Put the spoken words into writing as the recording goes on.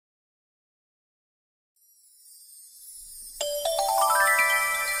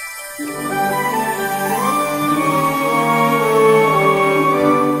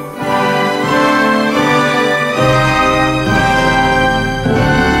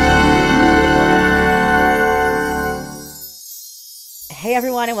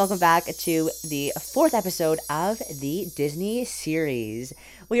everyone, and welcome back to the fourth episode of the Disney series.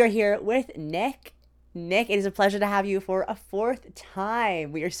 We are here with Nick. Nick, it is a pleasure to have you for a fourth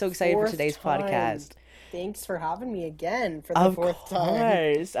time. We are so excited for Fourth today's time. podcast. Thanks for having me again for the Of fourth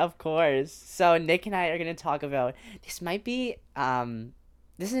time. course, of course. So Nick and I are going to talk about this. Might be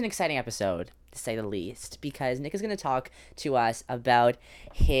this is an exciting episode to say the least because Nick is going to talk to us about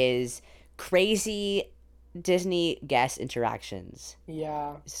his crazy Disney guest interactions.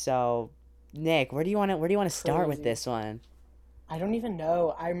 Yeah, So, Nick, where do you want to start with crazy. this one? I don't even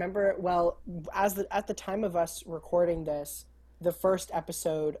know. I remember, well, at the time of us recording this, the first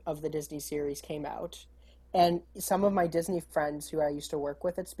episode of the Disney series came out. And some of my Disney friends who I used to work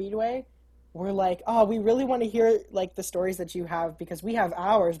with at Speedway were like, "Oh, we really want to hear like the stories that you have because we have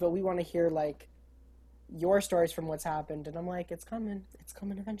ours, but we want to hear like your stories from what's happened." And I'm like, "It's coming. It's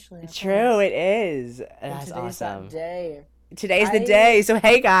coming eventually, I True, promise." it is. And That's today's that awesome. day. Today's the I day. So,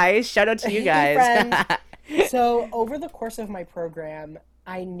 hey guys, shout out to you Hey guys. friend. So over the course of my program,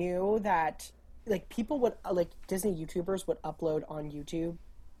 I knew that like people would like Disney YouTubers would upload on YouTube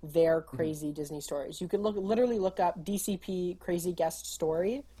their Mhm. crazy Disney stories. You could literally look up DCP crazy guest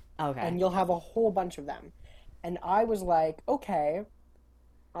story Okay. and you'll have a whole bunch of them. And I was like, okay,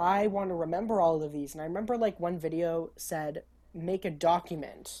 I want to remember all of these. And I remember like one video said make a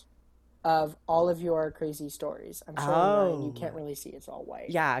document of all of your crazy stories. I'm showing mine. You Oh. can't really see, it's all white.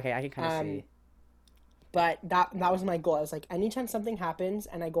 Yeah, okay, I can kind of Um, see. but that was my goal. I was like, anytime something happens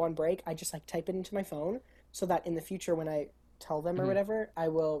and I go on break, I just like type it into my phone so that in the future when I tell them or Hmm. whatever, I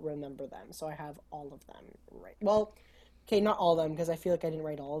will remember them. So I have all of them right. Well, okay, not all of them because I feel like I didn't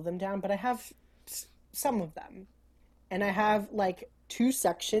write all of them down, but I have some of them. And I have like two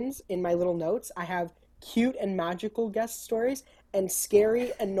sections in my little notes. I have cute and magical guest stories and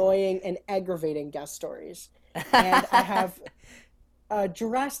scary, annoying, and aggravating guest stories. And I have a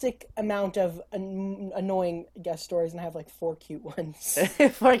drastic amount of annoying guest stories, and I have like four cute ones.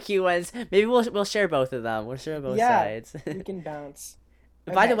 Four cute ones. Maybe we'll share both of them. We'll share both Yeah, sides. we can bounce.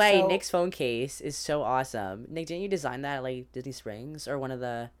 By the Okay, way, so Nick's phone case is so awesome. Nick, didn't you design that at like Disney Springs or one of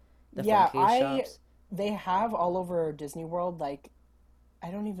the phone yeah, case I shops? they have all over Disney World. Like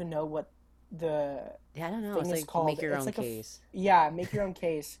I don't even know what the Yeah, I don't know. thing It's is like make called. your It's own like case. yeah, make your own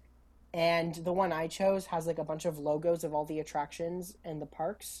case. And the one I chose has like a bunch of logos of all the attractions and the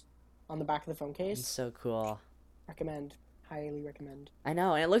parks on the back of the phone It's case. so cool. Recommend, highly recommend. I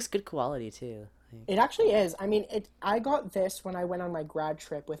know, and it looks good quality too. It actually is. I mean, it. I got this when I went on my grad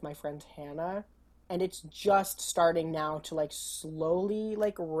trip with my friend Hannah, and it's just starting now to like slowly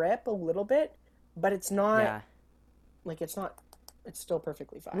like rip a little bit, but it's not Yeah. like it's not. It's still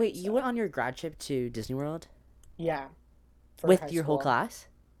perfectly fine. Wait, you went So on your grad trip to Disney World yeah, for high with your whole school. class?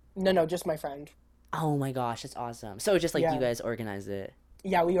 No, no, just my friend. Oh my gosh, that's awesome. So just like you Yeah, guys organized it.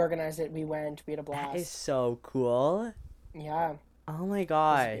 yeah. We organized it. We went. We had a That is blast. so cool. Yeah, Oh my it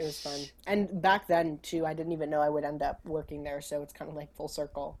was fun. gosh. And back then too, I didn't even know I would end up working there. So it's kind of like full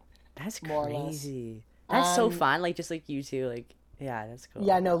circle, That's more or less. crazy. That's so Um, fun. Like just like you two. Like yeah, that's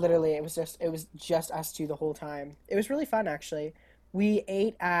Yeah, cool. no, literally, it was just us two the whole time. It was really fun, actually. We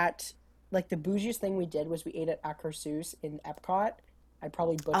ate at like the bougiest thing we did was we ate at Akershus in Epcot. I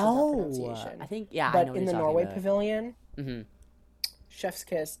probably butchered that I pronunciation, think yeah, I but know what in you're the talking Norway about. Pavilion, Mm-hmm. Chef's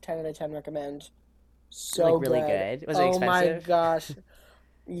Kiss, 10 out of 10 recommend. Like So really good. good. Was it Oh my expensive? gosh.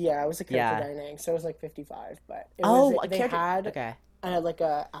 Yeah, it was a character Yeah. dining, so it was like 55, but it was Oh, a they character. had Okay. like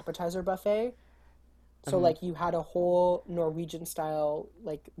a appetizer buffet. So Mm-hmm. like you had a whole Norwegian style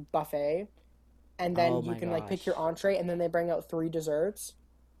like buffet and Oh then you my can like pick your gosh. entree and then they bring out three desserts.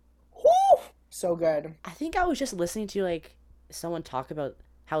 Whew! So good. I think I was just listening to like someone talk about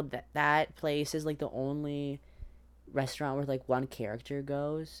how that place is like the only restaurant where like one character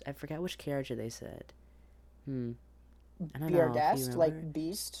goes. I forget which character they said. Hmm. I don't Be our know if you guest, remember. like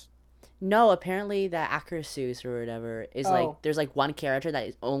Beast. No, apparently the Akershus or whatever is like Oh, there's like one character that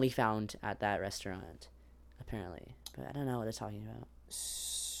is only found at that restaurant. Apparently, but I don't know what they're talking about.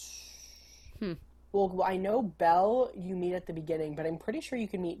 Hmm. well, I know Belle you meet at the beginning, but I'm pretty sure you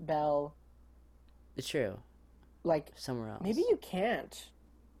can meet Belle It's true. like Somewhere maybe else. you can't.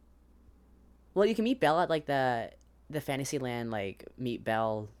 Well, you can meet Belle at like the Fantasyland like meet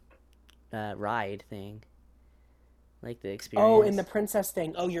Belle ride thing, like the Oh, in the experience. princess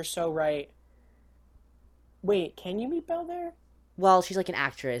thing. Oh, you're so right. Wait, can you meet Belle there? Well, she's like an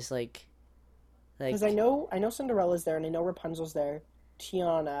actress, Because like. I know Cinderella's there and I know Rapunzel's there.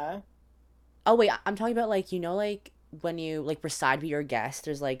 Tiana. Oh wait, I'm talking about like like when you like reside with your guest.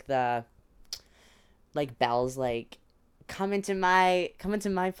 There's like the like bells like come into my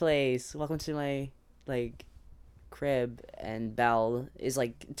place. Welcome to my like. crib and Belle is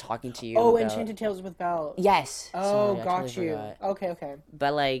like talking to you Oh, about. Enchanted Tales with Belle. Yes. Oh, Sorry, I totally got you. forgot. Okay, okay.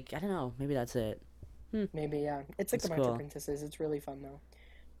 But like, I don't know. Maybe that's it. Hmm. Maybe, yeah. It's like That's a bunch of cool. princesses. It's really fun though.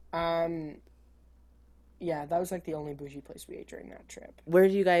 Um, yeah, that was like the only bougie place we ate during that trip. Where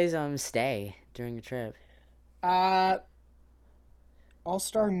do you guys stay during your trip? Uh, All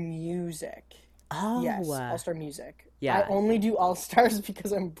Star Music. Oh, Yes, All Star Music. I yeah. only do All Stars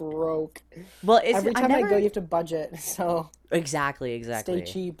because I'm broke. Well, it's Every I time I go, never you have to budget, so exactly stay exactly.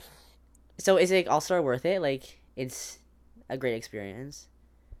 cheap. So is it All Star worth it? Like it's a great experience,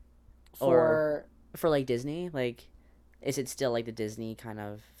 or For for like Disney, like is it still like the Disney kind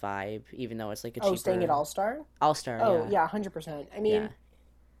of vibe, even though it's like a oh, staying at cheaper All Star? All Star? Oh, Yeah, yeah, 100%. I yeah. mean,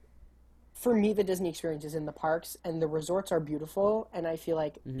 for me, the Disney experience is in the parks, and the resorts are beautiful. And I feel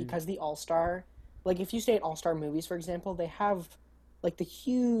like Hmm. because the All Star, like if you stay at All Star Movies, for example, they have like the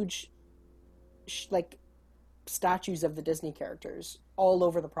huge, like statues of the Disney characters all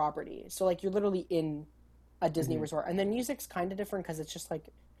over the property. So like you're literally in a Disney Hmm. resort, and then music's kind of different because it's just like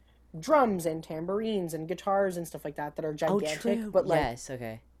drums and tambourines and guitars and stuff like that are Oh, gigantic, true. but like Yes.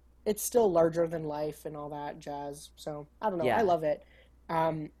 Okay. it's still larger than life and all that jazz. So I don't know. I Yeah. love it.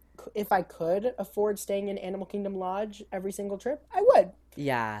 Um, if I could afford staying in Animal Kingdom Lodge every single trip, I would,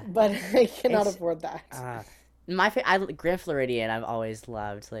 Yeah. but I cannot It's afford that. uh Grand Floridian I've always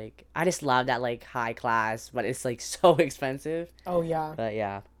loved. Like I just love that like high class, but it's like so expensive. Oh yeah, But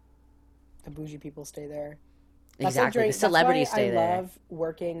yeah, the bougie people stay there. That's like exactly. The during. That's why celebrities I stay there. love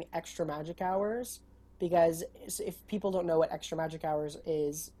working extra magic hours because if people don't know what extra magic hours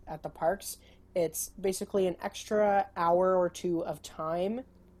is at the parks, it's basically an extra hour or two of time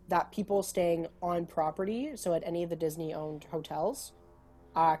that people staying on property, so at any of the Disney owned hotels,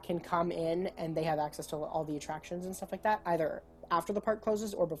 can come in and they have access to all the attractions and stuff like that, either after the park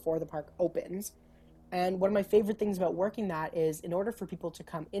closes or before the park opens. And one of my favorite things about working that is in order for people to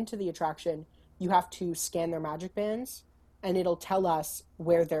come into the attraction, you have to scan their magic bands and it'll tell us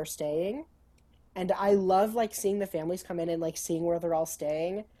where they're staying. And I love like seeing the families come in and like seeing where they're all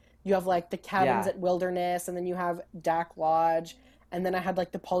staying. You have like the cabins Yeah. at Wilderness, and then you have Dak Lodge, and then I had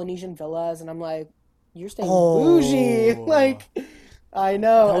like the Polynesian villas, and I'm like, you're staying bougie. Oh, Like, I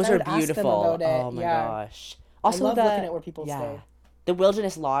know. And those I are would ask them beautiful. about it. Oh my Yeah. gosh. I Also love looking the at where people yeah, stay. the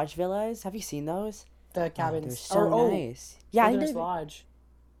Wilderness Lodge villas. Have you seen those? The Oh, they're cabins. Or, so oh, nice. Yeah, I think Wilderness they're. Lodge.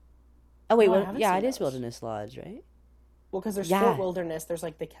 Oh wait, No, I what? haven't Yeah, seen it is those. Wilderness Lodge, right? Well, because there's Fort Yeah, Wilderness, there's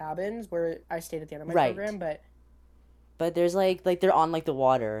like the cabins where I stayed at the end of my right. program, but But there's like they're on like the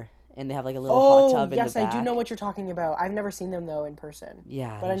water and they have like a little hot oh, tub in the yes, I do know back. what you're talking about. I've never seen them though in person,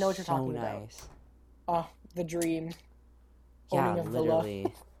 Yeah, but I they're know what you're so talking about. nice. Oh, the dream, Yeah, owning a villa.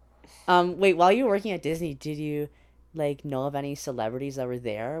 literally. Wait, while you were working at Disney, did you like know of any celebrities that were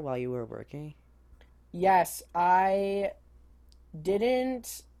there while you were working? Yes, I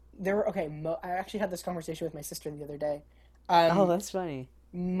didn't. There were okay. I actually had this conversation with my sister the other day. Oh, Um, that's funny.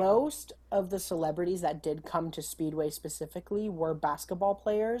 Most of the celebrities that did come to Speedway specifically were basketball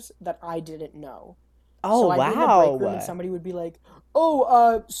players that I didn't know. Oh, So I'd be in the break room and wow. somebody would be like,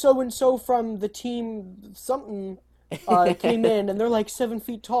 "Oh, so and so from the team something came in and they're like 7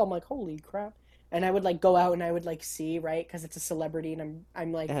 feet tall." I'm like, "Holy crap!" And I would like go out and I would like see right because it's a celebrity and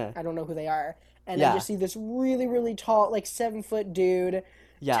I'm like Uh, I don't know who they are, and I yeah, just see this really tall like 7 foot dude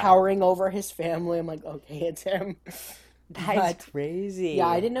yeah. towering over his family. I'm like, okay, it's him. That is But yeah,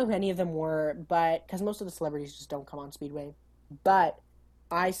 I crazy. didn't know who any of them were, but because most of the celebrities just don't come on Speedway. But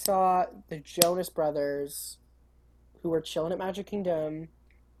I saw the Jonas Brothers who were chilling at Magic Kingdom,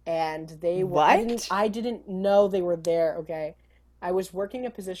 and they were. What? I didn't know they were there. Okay, I was working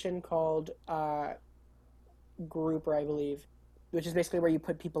a position called grouper, I believe, which is basically where you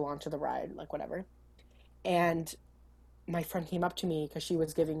put people onto the ride, like whatever. And my friend came up to me because she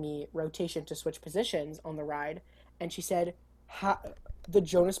was giving me rotation to switch positions on the ride, and she said, "The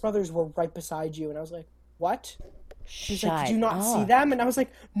Jonas Brothers were right beside you," and I was like, "What?" She's like, "Did Shut you not see up. them?" And I was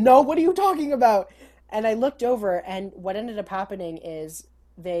like, "No, what are you talking about?" And I looked over, and what ended up happening is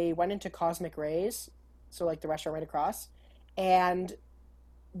they went into Cosmic Rays, so like the restaurant right across, and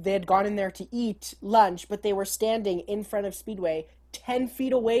they had gone in there to eat lunch, but they were standing in front of Speedway 10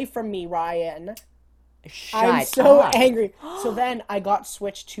 feet away from me, Ryan. I'm Shut so up. angry. So then I got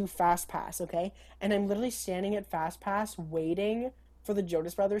switched to Fast Pass, okay? And I'm literally standing at Fast Pass waiting for the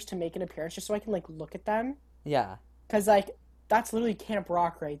Jonas Brothers to make an appearance just so I can like look at them. Yeah. Cause like that's literally Camp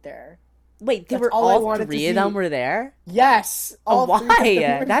Rock right there. Wait, they That's were all I all wanted to three of them see. were there? Yes, all three of them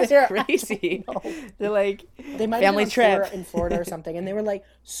Why? were That's there. I don't crazy. know. They're like They might have been family on tour trip. in Florida or something, and they were like,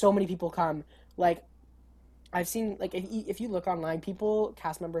 so many people come. Like I've seen like if you look online, people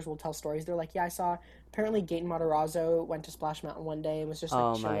cast members will tell stories. They're like, yeah, I saw apparently Gaten Matarazzo went to Splash Mountain one day and was just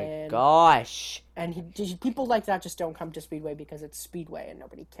like Oh my chilling. gosh. And people like that just don't come to Speedway because it's Speedway and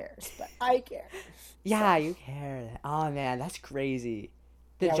nobody cares, but I care. Yeah, So you care. Oh man, that's crazy.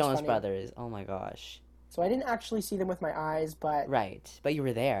 The yeah, it was Jonas funny. Brothers. Oh my gosh. So I didn't actually see them with my eyes, but Right, but you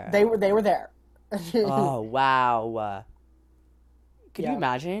were there. they were there. Oh wow. Could you Yeah.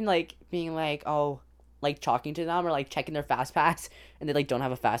 imagine like being like, oh, like talking to them or like checking their fast pass and they like don't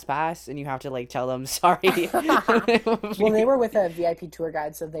have a fast pass and you have to like tell them sorry. Well, they were with a VIP tour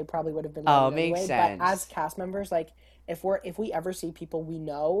guide, so they probably would have been letting Oh, them makes anyway. But as sense. cast members, like if we ever see people we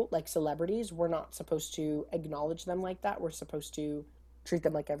know, like celebrities, we're not supposed to acknowledge them like that. We're supposed to treat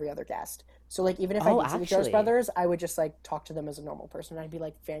them like every other guest. So like even if I Oh, did see the Jonas actually. Brothers, I would just like talk to them as a normal person. I'd be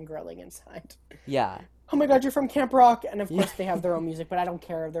like fangirling inside. Yeah. Oh my God, you're from Camp Rock, and of Yeah. course they have their own music, but I don't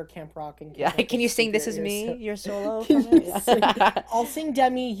care. They're Camp Rock, and Yeah. Camp Rock Can is you sing This Is superior. Me, So your solo can from you it? sing? I'll sing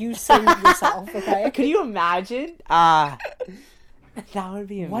Demi. You sing yourself, okay? Could you imagine? Ah, that would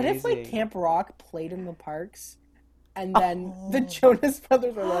be What if like amazing. Camp Rock played in the parks, and then the Oh. Jonas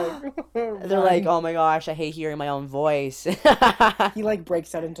Brothers are like, They're like, run. oh my gosh, I hate hearing my own voice. He like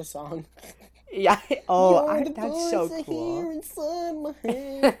breaks out into song. Yeah. Oh, You're the that's so voice I cool. hear inside my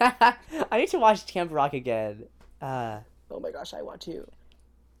head. I need to watch Camp Rock again. Uh, Oh my gosh, I want to.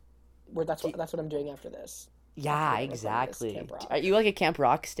 Where do, that's what I'm doing after this. After yeah, we're done recording this, Camp exactly. Are Rock. you like a Camp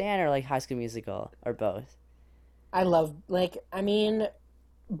Rock stan or like High School Musical or both? I love I mean,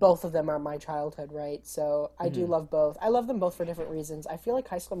 both of them are my childhood, right? So I do Hmm. love both. I love them both for different reasons. I feel like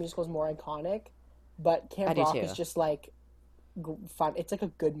High School Musical is more iconic, but I Camp do Rock is too. just like fun. It's like a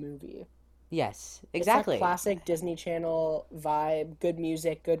good movie. Yes, It's that exactly. classic Disney Channel vibe, good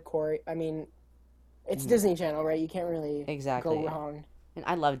music, good chore. I mean, it's Mhm. Disney Channel, right? You can't really go Exactly. wrong. And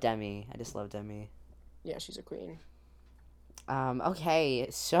I love Demi. I just love Demi. Yeah, she's a queen. Okay,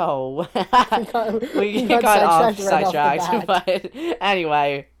 so We got we we got got off sidetracked right off the sidetracked, bat. but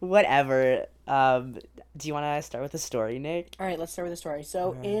anyway, whatever. Do you want to start with the story, Nick? All right, let's start with the story.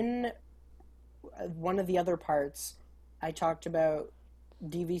 So Alright. in one of the other parts, I talked about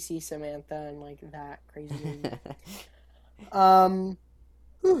DVC Samantha and like that crazy movie. Um,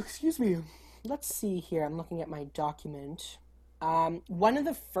 ooh, excuse me. Let's see here. I'm looking at my document. One of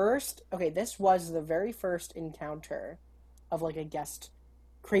the first, okay, this was the very first encounter of like a guest,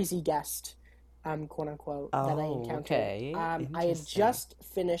 crazy guest, quote unquote, that I Oh, encountered. okay. I had Interesting. just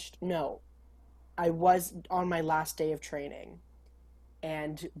finished, no, I was on my last day of training,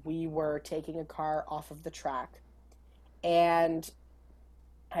 and we were taking a car off of the track. And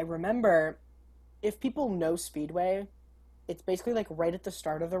I remember, if people know Speedway, it's basically like right at the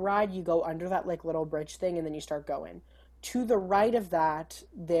start of the ride, you go under that like little bridge thing and then you start going. To the right of that,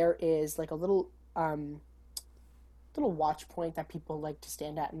 there is like a little watch point that people like to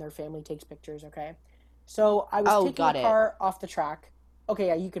stand at and their family takes pictures, okay? So I was Oh, taking a got it. car off the track. Okay,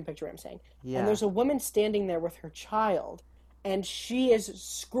 yeah, you can picture what I'm saying. And Yeah. there's a woman standing there with her child, and she is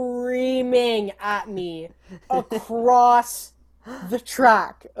screaming at me across the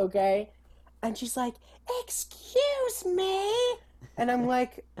track, okay? And she's like, "Excuse me." And I'm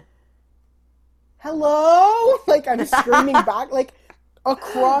like, "Hello?" Like I'm screaming back like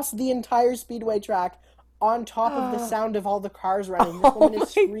across the entire speedway track on top of the sound of all the cars running. This woman Oh is my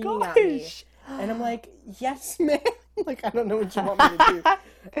screaming at me. gosh. And I'm like, "Yes, ma'am." Like I don't know what you want me to do.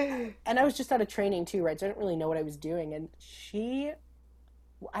 And I was just out of training too, right? So I didn't really know what I was doing. And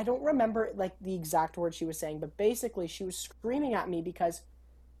I don't remember like the exact words she was saying, but basically she was screaming at me because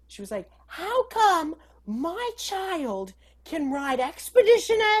she was like, "How come my child can ride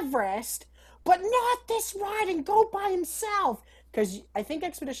Expedition Everest, but not this ride and go by himself?" Because I think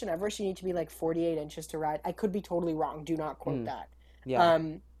Expedition Everest, you need to be like 48 inches to ride. I could be totally wrong. Do not quote Mm, that. yeah.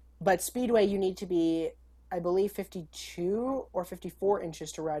 Um, but Speedway, you need to be, I believe, 52 or 54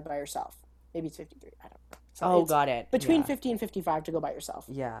 inches to ride by yourself. Maybe it's 53. I don't know. So Oh, it's got it. between Yeah. 50 and 55 to go by yourself.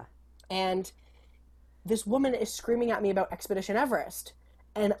 Yeah. And this woman is screaming at me about Expedition Everest.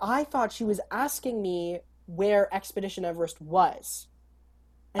 And I thought she was asking me where Expedition Everest was.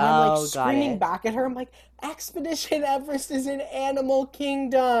 And I'm like Oh, got screaming it. back at her. I'm like, "Expedition Everest is in Animal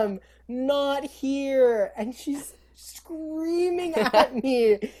Kingdom, not here." And she's screaming at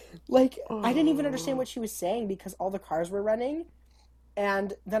me. Like, I didn't even understand what she was saying because all the cars were running.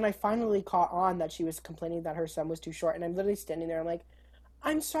 And then I finally caught on that she was complaining that her son was too short. And I'm literally standing there. I'm like,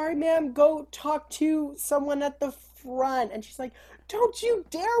 "I'm sorry, ma'am. Go talk to someone at the front." And she's like, don't you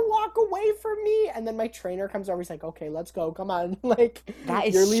dare walk away from me. And then my trainer comes over. He's like, okay, let's go. Come on. Like, That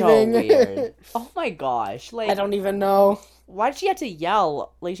is you're so leaving. weird. Oh my gosh. I Like, don't even know. why did she have to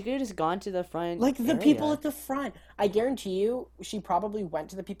yell? Like, she could have just gone to the front Like the people area. at the front. I guarantee you, she probably went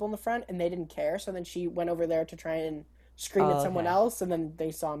to the people in the front and they didn't care. So then she went over there to try and scream at Oh, someone okay. else, and then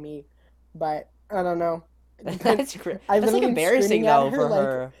they saw me. But I don't know. But I That's like literally am embarrassing screaming at though her for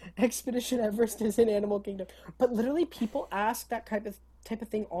like her. Expedition Everest is in Animal Kingdom. But literally, people ask that type of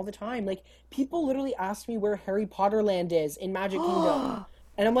thing all the time. Like people literally ask me where Harry Potter Land is in Magic Kingdom,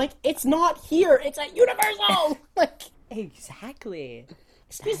 and I'm like, it's not here. It's at Universal. Like, Exactly.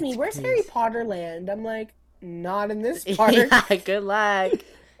 excuse me, That's where's Harry crazy. Potter Land? I'm like, not in this Yeah, park. good luck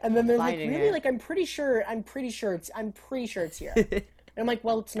And then they're like, finding really? it. Like, I'm pretty sure it's here. And I'm like,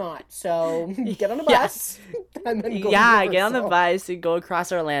 well, it's not. So get on a Yeah. bus and then go to Yeah, get on the Universal. bus and go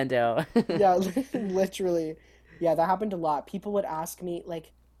across Orlando. Yeah, literally. Yeah, that happened a lot. People would ask me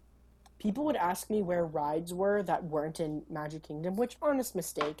where rides were that weren't in Magic Kingdom, which honest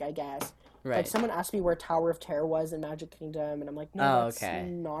mistake, I guess. Like Right. someone asked me where Tower of Terror was in Magic Kingdom, and I'm like, no, Oh, that's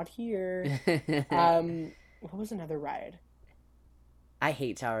okay. not here. What was another ride? I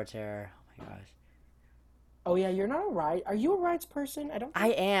hate Tower of Terror. Oh my gosh. Oh yeah, you're not a ride. Are you a rides person? I don't I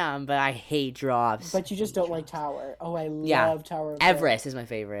think. am, but I hate drops. But I you just hate don't like drops. Tower. Oh, I Yeah. love Tower of Terror. Everest is my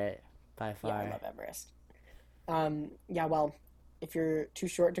favorite by Yeah, I far. love Everest. Yeah, well, if you're too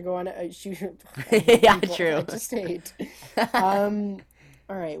short to go on it, I hate Yeah, people. I true. just hate. Um,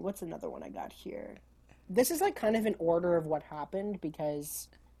 all right, what's another one I got here? This is like kind of an order of what happened because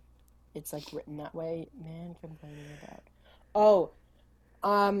it's like written that way. Man complaining about. Oh,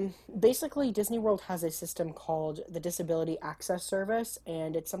 basically, Disney World has a system called the Disability Access Service,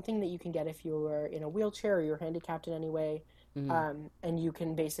 and it's something that you can get if you're in a wheelchair or you're handicapped in any way. Mhm. And you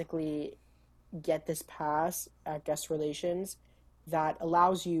can basically get this pass at guest relations that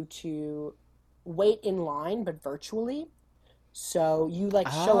allows you to wait in line, but virtually. So you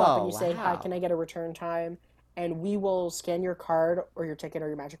like show up and Oh, you say, "Hi, wow. can I get a return time?" And we will scan your card or your ticket or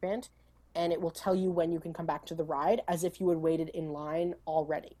your Magic Band, and it will tell you when you can come back to the ride as if you had waited in line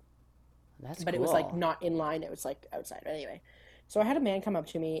already. That's But it was like cool. not in line, it was like outside. Anyway, so I had a man come up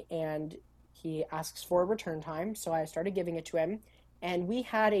to me and he asks for a return time. So I started giving it to him, and we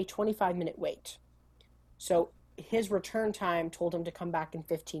had a 25-minute wait. So his return time told him to come back in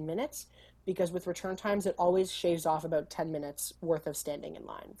 15 minutes because with return times, it always shaves off about 10 minutes worth of standing in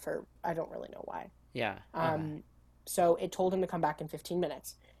line for, I don't really know why. Yeah. Okay. Um, so it told him to come back in 15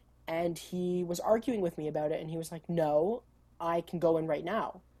 minutes. And he was arguing with me about it, and he was like, no, I can go in right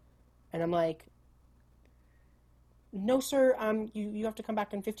now. And I'm like, no, sir, you have to come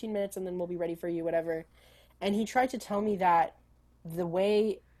back in 15 minutes and then we'll be ready for you, whatever. And he tried to tell me that the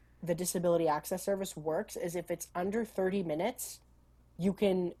way the disability access service works is if it's under 30 minutes, you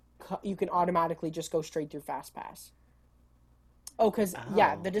can you can automatically just go straight through FastPass. Oh, because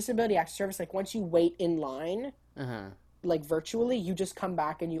yeah, Oh. the disability access service, like once you wait in line, Uh-huh. like virtually, you just come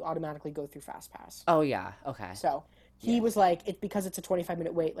back and you automatically go through FastPass. Oh, yeah. Okay. So he Yes. was like, it's because it's a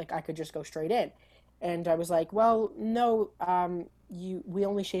 25-minute wait, like I could just go straight in. And I was like, well, no, we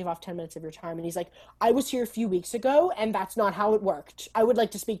only shave off 10 minutes of your time. And he's like, I was here a few weeks ago and that's not how it worked. I would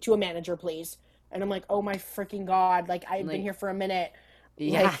like to speak to a manager, please. And I'm like, oh my freaking God, like I've been Like, here for a minute.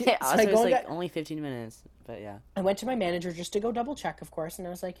 yeah. Like, so I Also, it's go and like got, only 15 minutes, but yeah. I went to my manager just to go double check, of course. And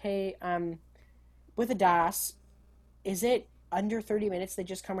I was like, hey, with a DAS, is it under 30 minutes? They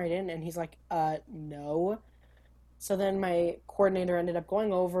just come right in. And he's like, no. So then my coordinator ended up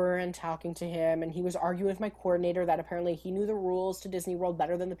going over and talking to him, and he was arguing with my coordinator that apparently he knew the rules to Disney World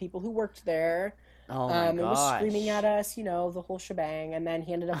better than the people who worked there, Oh my and was screaming at gosh. us, the whole shebang. And then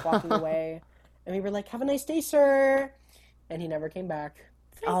he ended up walking away, and we were like, "Have a nice day, sir," and he never came back.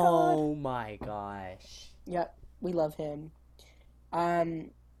 Thank God. Oh my gosh. Yep, we love him.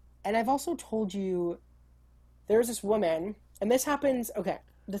 Um, and I've also told you there's this woman, and this happens. Okay,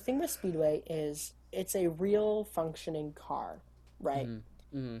 the thing with Speedway is it's a real functioning car, right?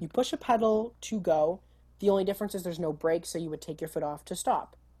 Mm-hmm. Mm-hmm. You push a pedal to go. The only difference is there's no brakes, so you would take your foot off to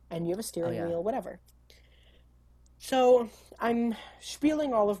stop. And you have a Oh steering yeah. wheel, whatever. So I'm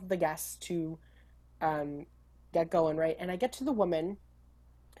spieling all of the guests to um, get going, right? And I get to the woman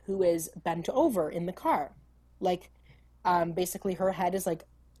who is bent over in the car. Like, basically, her head is like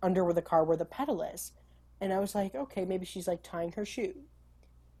under where the car where the pedal is. And I was like, okay, maybe she's like tying her shoe.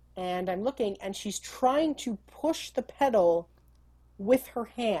 And I'm looking, and she's trying to push the pedal with her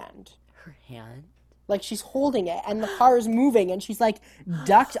hand. Her hand. Like she's holding it and the car is moving and she's like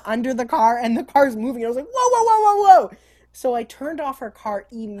ducked under the car and the car's moving. And I was like, whoa, whoa, whoa, whoa, whoa. So I turned off her car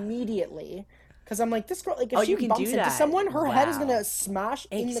immediately Because I'm like, this girl, like, if Oh, she you can bumps do into that. someone, her head is Wow. gonna smash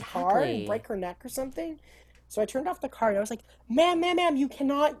in the car and Exactly. break her neck or something. So I turned off the car and I was like, ma'am, you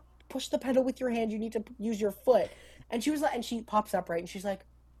cannot push the pedal with your hand. You need to use your foot. And she was like, and she pops up, right? And she's like,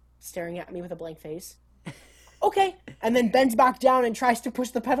 staring at me with a blank face. Okay. And then bends back down and tries to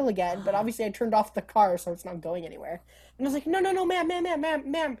push the pedal again. But obviously I turned off the car, so it's not going anywhere. And I was like, no,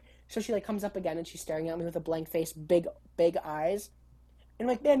 ma'am. So she like comes up again and she's staring at me with a blank face, big eyes. And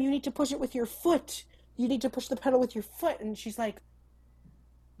I'm like, ma'am, you need to push it with your foot. You need to push the pedal with your foot. And she's like,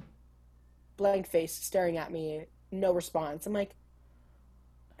 blank face, staring at me, no response. I'm like,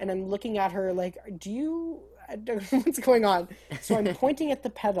 and I'm looking at her like, I don't know what's going on. So I'm pointing at the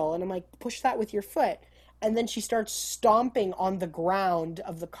pedal and I'm like, push that with your foot. And then she starts stomping on the ground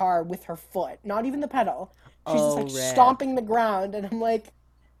of the car with her foot, not even the pedal. She's just Oh, like rip. stomping the ground. And I'm like,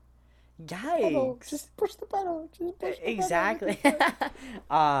 pedal, Yikes. just push the pedal, just push the pedal with your Exactly. foot.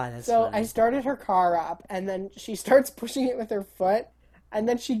 Ah, that's So I funny. started her car up, and then she starts pushing it with her foot, and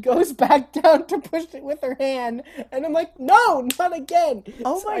then she goes back down to push it with her hand, and I'm like, no, not again.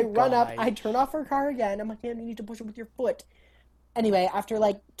 Oh So I my run up, I gosh. turn off her car again. I'm like, man, you need to push it with your foot. Anyway, after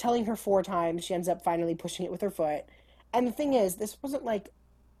like telling her 4 times, she ends up finally pushing it with her foot. And the thing is, this wasn't like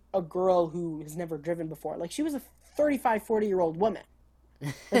a girl who has never driven before. Like, she was a 35, 40-year-old woman.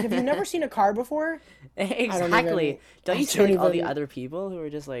 Like, have you never seen a car before? I don't Exactly. even, Don't I you see don't like all the even other people who are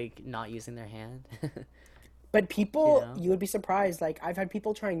just like not using their hand? But You people, know? you would be surprised. Like, I've had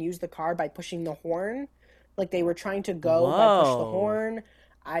people try and use the car by pushing the horn. Like, they were trying to go by push the Whoa. horn.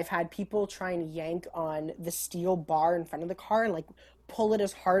 I've had people try and yank on the steel bar in front of the car and like pull it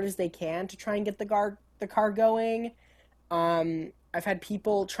as hard as they can to try and get the car going. I've had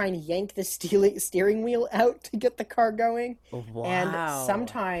people try and yank the steering wheel out to get the car going. And Wow.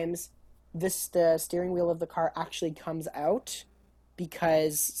 sometimes the steering wheel of the car actually comes out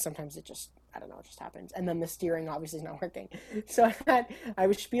because sometimes it just, I don't know, it just happens. And then the steering obviously is not working. So I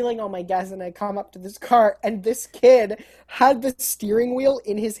was spieling all my gas and I come up to this car and this kid had the steering wheel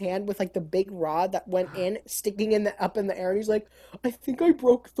in his hand with like the big rod that went in, sticking in the up in the air. And he's like, I think I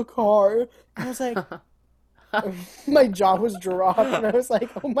broke the car. And I was like, my jaw was dropped and I was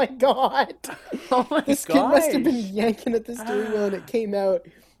like, oh my God. Oh my This kid must have been gosh. yanking at the steering wheel and it came out.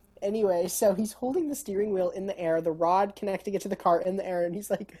 Anyway, so he's holding the steering wheel in the air, the rod connecting it to the car in the air, and he's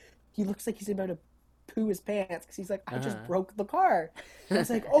like, he looks like he's about to poo his pants because he's like, I just Uh-huh. broke the car. And I was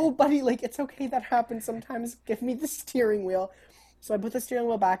like, oh, buddy, like, it's okay. That happens sometimes. Give me the steering wheel. So I put the steering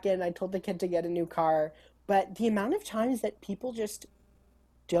wheel back in. I told the kid to get a new car. But the amount of times that people just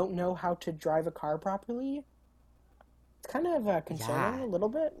don't know how to drive a car properly, it's kind of concerning Yeah. a little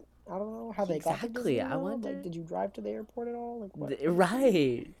bit. I don't know how they got to Exactly. Disney I World. Like, wonder. did you drive to the airport at all? Like,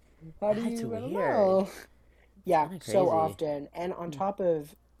 Right. how do That's you, I don't weird. know. It's Yeah, kind of so crazy. often. And on top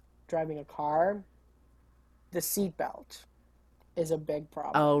of driving a car, the seatbelt is a big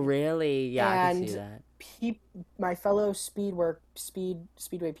Oh, problem. really? Yeah, I can see And that. my fellow speedway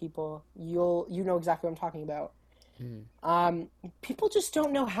people, you know exactly what I'm talking about. Hmm. Um, People just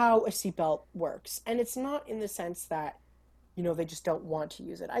don't know how a seatbelt works, and it's not in the sense that they just don't want to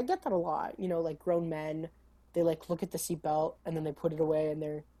use it. I get that a lot. Like grown men, they like look at the seatbelt and then they put it away,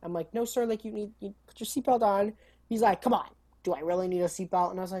 and I'm like, no, sir, like you put your seatbelt on. He's like, come on, do I really need a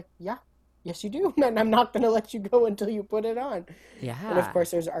seatbelt? And I was like, yeah, yes, you do, and I'm not gonna let you go until you put it on. And of Yeah.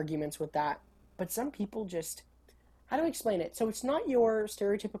 course, there's arguments with that. But some people just, how do I explain it? So it's not your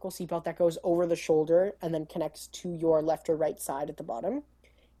stereotypical seatbelt that goes over the shoulder and then connects to your left or right side at the bottom.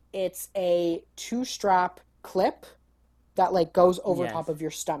 It's a two-strap clip that like goes over Yes. top of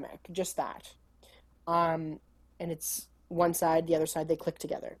your stomach, just that. Um, and it's one side, the other side, they click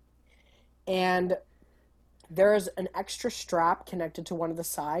together. And there's an extra strap connected to one of the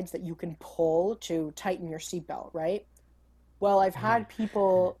sides that you can pull to tighten your seatbelt, right? Well, I've Uh-huh. had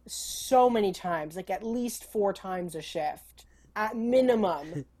people so many times, like at least 4 times a shift, at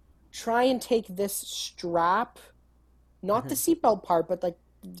minimum, try and take this strap, not the Uh-huh. seatbelt part, but like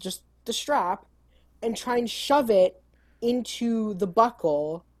just the strap, and try and shove it into the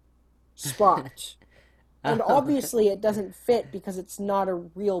buckle spot. And Oh. obviously it doesn't fit because it's not a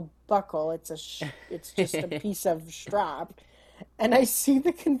real buckle. It's just a piece of strap. And I see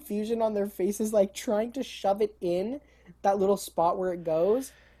the confusion on their faces like trying to shove it in that little spot where it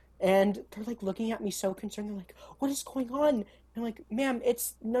goes. And they're like looking at me so concerned. They're like, "What is going on?" And I'm like, "Ma'am,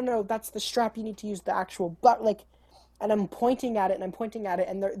 it's no, that's the strap. You need to use the actual but like." And I'm pointing at it and I'm pointing at it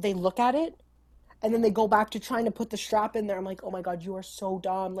and they look at it and then they go back to trying to put the strap in there. I'm like, oh my God, you are so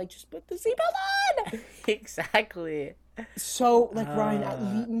dumb. Like, just put the seatbelt on. Exactly. So, like, Ryan, at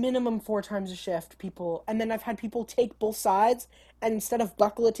Uh, minimum 4 times a shift, people, and then I've had people take both sides, and instead of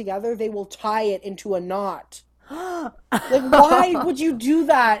buckle it together, they will tie it into a knot. Like, why would you do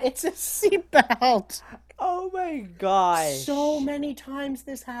that? It's a seatbelt. Oh my So gosh. many times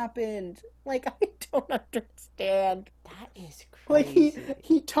this happened. Like, I don't understand. That is Like crazy.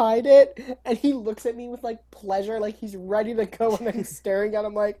 he tied it and he looks at me with like pleasure, like he's ready to go, and I'm staring at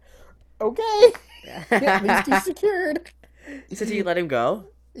him like, okay, at least he's secured. So do you let him go?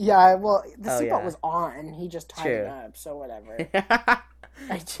 Yeah, well, the Oh seatbelt yeah. was on. He just tied it True. up, so whatever.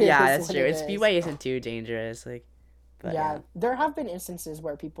 It Yeah, is that's what true. it And is. Speedway isn't too dangerous, like, but Yeah, yeah. there have been instances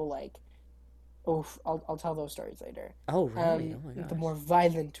where people like, oof, I'll tell those stories later. Oh really? Oh my The gosh. more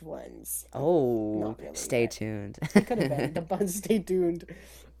violent ones. Oh, Not really, stay but tuned. they could have been. The buzz, stay tuned.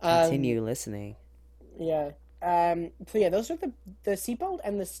 Um, Continue listening. yeah. So yeah, those are the seatbelt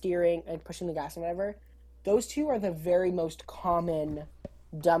and the steering and pushing the gas and whatever. Those two are the very most common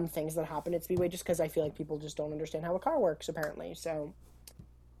dumb things that happen at Speedway, just because I feel like people just don't understand how a car works apparently. So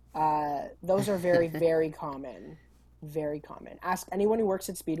those are very, very common. Very common. Ask anyone who works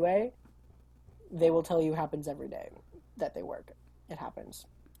at Speedway, they will tell you it happens every day that they work. It happens.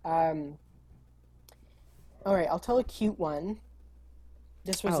 Um, all right, I'll tell a cute one.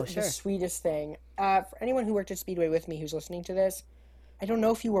 This was Oh, the sure. sweetest thing. For anyone who worked at Speedway with me who's listening to this, I don't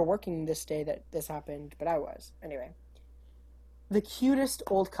know if you were working this day that this happened, but I was. Anyway, the cutest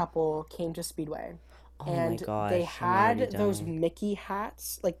old couple came to Speedway, Oh my and they gosh, I'm already had those dying. Mickey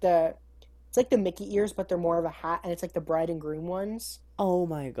hats, it's like the Mickey ears, but they're more of a hat, and it's like the bride and groom ones. Oh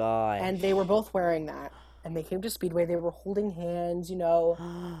my And they were gosh. both wearing that. And they came to Speedway. They were holding hands, you know.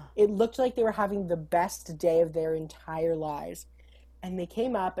 It looked like they were having the best day of their entire lives. And they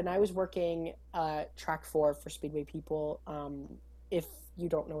came up, and I was working track 4 for Speedway people. If you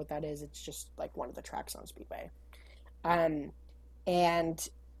don't know what that is, it's just like one of the tracks on Speedway. Um, and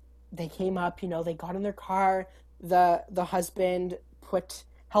they came up, you know, they got in their car. The husband put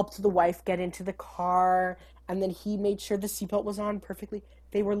helped the wife get into the car, and then he made sure the seatbelt was on perfectly.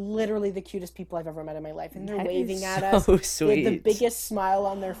 They were literally the cutest people I've ever met in my life, and they're That is waving at us. so They had the sweet. biggest smile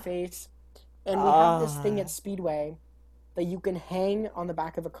on their face. And we have this thing Ah, at Speedway that you can hang on the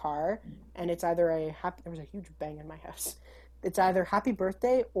back of a car, and it's either there was a huge bang in my house. It's either happy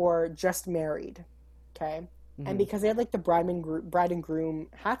birthday or just married. Okay? And mhm. because they had like the bride and groom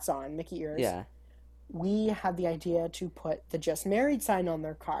hats on, Mickey ears, Yeah. we had the idea to put the just married sign on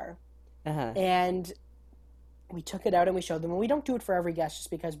their car. Uh-huh. And we took it out and we showed them. And we don't do it for every guest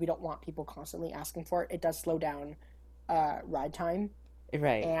just because we don't want people constantly asking for it. It does slow down ride time.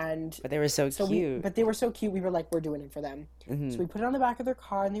 Right. And But they were so cute. but they were so cute. We were like, we're doing it for them. So Hmm. we put it on the back of their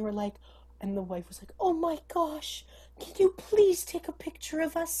car, and they were like, and the wife was like, oh my gosh, can you please take a picture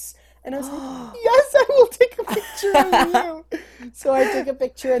of us? And I was like, yes, I will take a picture of you. So I took a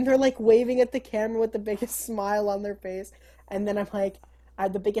picture, and they're like waving at the camera with the biggest smile on their face. And then I'm like, I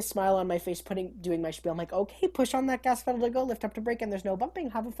had the biggest smile on my face, doing my spiel. I'm like, okay, push on that gas pedal to go, lift up to brake, and there's no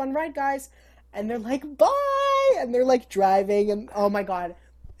bumping. Have a fun ride, guys. And they're like, bye, and they're like driving, and oh my God,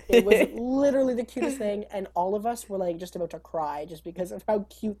 it was literally the cutest thing, and all of us were like just about to cry just because of how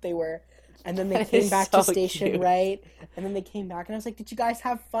cute they were. And then they That came is back to so station cute. right, and then they came back, and I was like, "Did you guys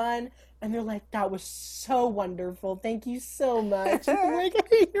have fun?" And they're like, "That was so wonderful. Thank you so much." And I'm like,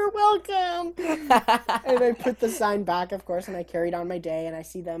 "You're welcome." And I put the sign back, of course, and I carried on my day, and I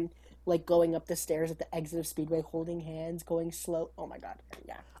see them like going up the stairs at the exit of Speedway, holding hands, going slow. Oh my God,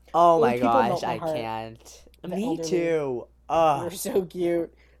 yeah. Oh Old my people gosh, melt my I heart. can't. The Me elderly, too. they're Ugh. so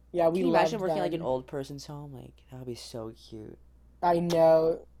cute. Yeah, we Can you imagine loved working like an them. old person's home? Like, that would be so cute. I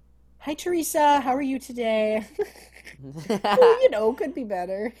know. Hi, Teresa. How are you today? Oh, you know, could be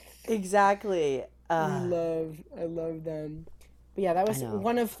better. Exactly. I love them. But yeah, that I was know.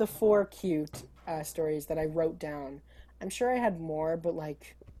 one of the 4 cute stories that I wrote down. I'm sure I had more, but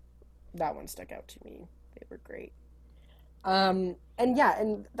like that one stuck out to me. They were great. And yeah,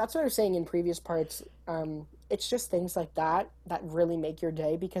 and that's what I was saying in previous parts. It's just things like that that really make your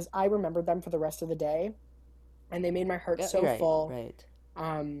day because I remembered them for the rest of the day, and they made my heart Yeah, so right, full. right.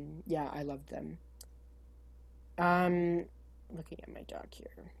 Yeah, I loved them. Um, Looking at my dog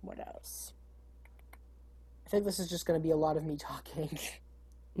here. What else? I think this is just going to be a lot of me talking.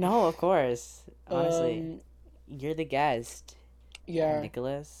 No, of course. Honestly, um, you're the guest, yeah.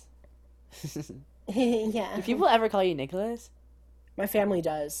 Nicholas. Yeah. Do people ever call you Nicholas? My family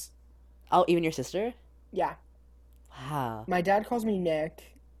does. Oh, even your sister? Yeah. Wow. My dad calls me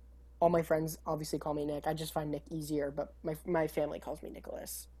Nick. All my friends obviously call me Nick. I just find Nick easier, but my family calls me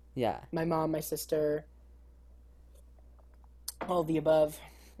Nicholas. Yeah. My mom, my sister, all of the above.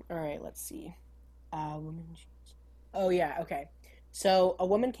 All right, let's see. Woman. Oh yeah, okay. So a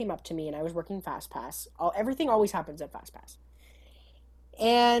woman came up to me, and I was working FastPass. Everything always happens at FastPass.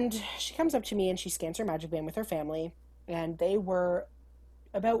 And she comes up to me and she scans her magic band with her family, and they were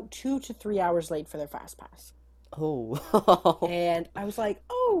about 2 to 3 hours late for their FastPass. Oh. And I was like,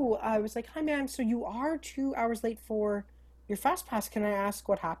 oh, I was like, hi, ma'am. So you are 2 hours late for your fast pass. Can I ask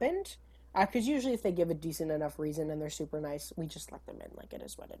what happened? Because usually, if they give a decent enough reason and they're super nice, we just let them in. Like, it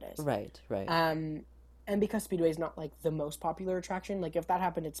is what it is. Right, right. Um, and because Speedway is not like the most popular attraction, like if that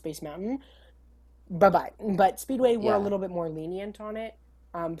happened at Space Mountain, bye bye. But Speedway, we're a Yeah. little bit more lenient on it.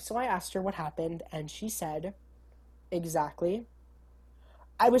 So I asked her what happened, and she said, exactly.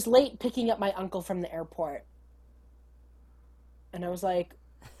 I was late picking up my uncle from the airport. And I was like,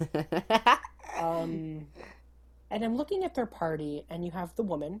 um, and I'm looking at their party, and you have the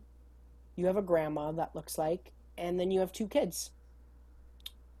woman, you have a grandma that looks like, and then you have two kids.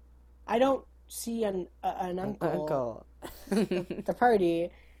 I don't see an uncle Uncle. at the party,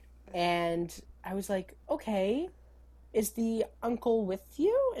 and I was like, okay, is the uncle with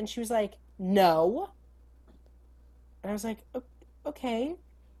you? And she was like, no. And I was like, okay,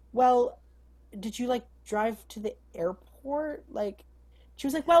 well, did you like drive to the airport? Like, she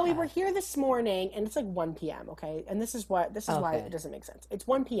was like, well, we were Yeah. here this morning, and it's like 1 p.m., okay? And this is why it Okay. doesn't make sense. It's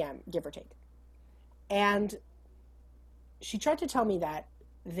 1 p.m., give or take. And she tried to tell me that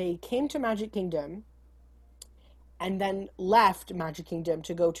they came to Magic Kingdom and then left Magic Kingdom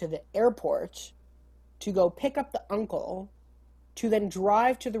to go to the airport to go pick up the uncle, to then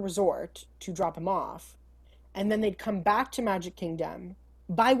drive to the resort to drop him off, and then they'd come back to Magic Kingdom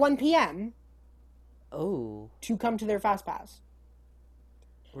by 1 p.m. Oh, to come to their fast pass.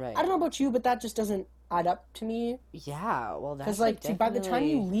 I right. don't know about you, but that just doesn't add up to me. Yeah, well, Because, that's like like, by the time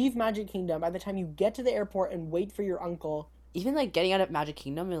you definitely leave Magic Kingdom, by the time you get to the airport and wait for your uncle, even like getting out of Magic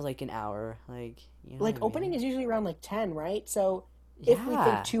Kingdom is like an hour. Like, you know what like, I opening mean? is usually around, like, 10, right? So, if we think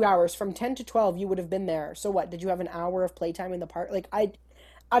Yeah. 2 hours, from 10 to 12, you would have been there. So, what? Did you have an hour of playtime in the park? Like, I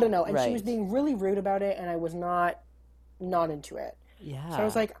don't know. And she was Right. being really rude about it, and I was not into it. So I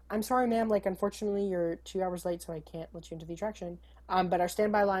was Yeah. like, I'm sorry, ma'am. Like, unfortunately, you're 2 hours late, so I can't let you into the attraction. But our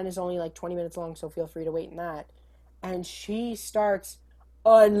standby line is only like 20 minutes long, so feel free to wait in that. And she starts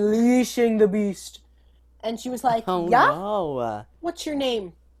unleashing the beast. And she was like, Oh yeah, no. what's your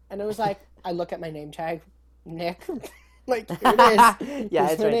name? And I was like, I look at my name tag, Nick. Like, here it is. Yeah,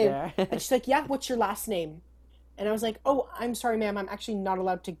 Here's it's my right name. there. And she's like, yeah, what's your last name? And I was like, oh, I'm sorry, ma'am. I'm actually not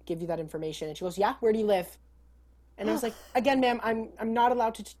allowed to give you that information. And she goes, yeah, where do you live? And I was like, again, ma'am, I'm not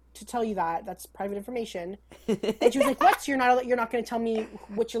allowed to tell you that. That's private information. And she was like, what? So you're not going to tell me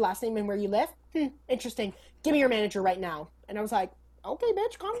what's your last name and where you live? Interesting. Give me your manager right now. And I was like, okay,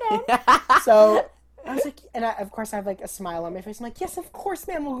 bitch, calm down. So I was like, and of course I have like a smile on my face. I'm like, yes, of course,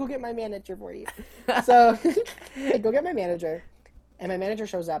 ma'am. We'll go get my manager for you. So I go get my manager, and my manager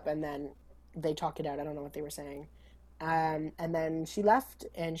shows up, and then they talk it out. I don't know what they were saying. And then she left,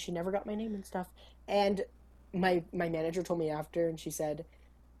 and she never got my name and stuff. And my manager told me after, and she said,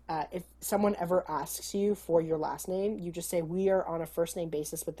 if someone ever asks you for your last name, you just say we are on a first name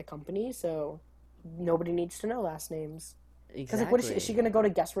basis with the company, so nobody needs to know last names. Because like, what is she Exactly. gonna go to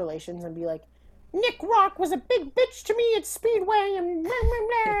guest relations and be like, Nick Rock was a big bitch to me at Speedway and blah, blah,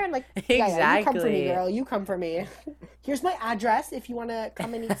 blah. Like, yeah, you come for me, Exactly. girl. You come for me. Here's my address if you want to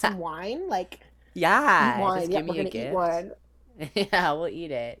come and eat some wine. Like, eat Yeah, just wine. give Yep, we're me a gonna eat gift. wine. Yeah, we'll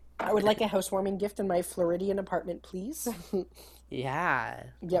eat it. I would like a housewarming gift in my Floridian apartment, please. Yeah,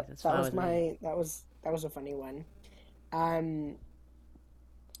 like Yep, that's that fine was with me. my that was a funny one. Um,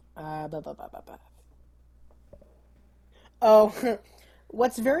 blah, blah, blah, blah, blah. Oh,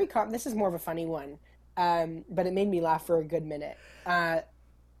 what's very common. This is more of a funny one, but it made me laugh for a good minute. Uh,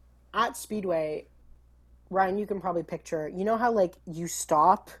 at Speedway, Ryan, you can probably picture. You know how like you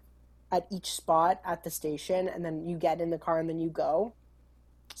stop at each spot at the station, and then you get in the car, and then you go.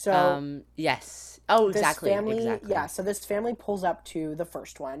 So Yes. Oh, this exactly, family, yeah. exactly. So this family pulls up to the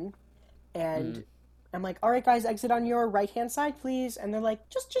first one, Mm. and I'm like, all right, guys, exit on your right hand side, please. And they're like,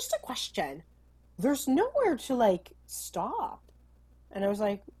 just a question. There's nowhere to like stop. And I was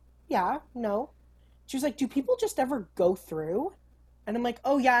like, yeah, no. She was like, do people just ever go through? And I'm like,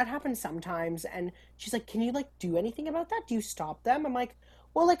 oh yeah, it happens sometimes. And she's like, can you like do anything about that? Do you stop them? I'm like,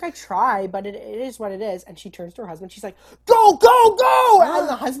 well, like I try, but it is what it is. And she turns to her husband. She's like, go, go, go! And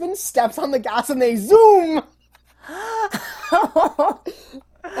the husband steps on the gas and they zoom.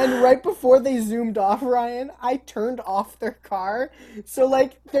 And And right before they zoomed off, Ryan, I turned off their car. So,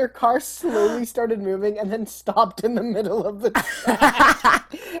 like, their car slowly started moving and then stopped in the middle of the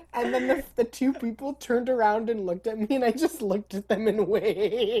track. And then the two people turned around and looked at me, and I just looked at them and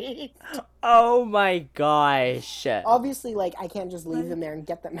waved. Oh my gosh. Obviously, like, I can't just leave Like them there and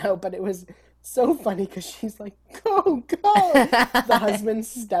get them out, but it was so funny because she's like, go, go. The husband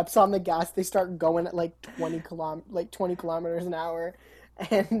steps on the gas. They start going at like 20 kilometers an hour.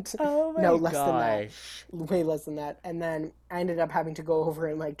 And Oh no, my less than that. gosh. Way less than that. And then I ended up having to go over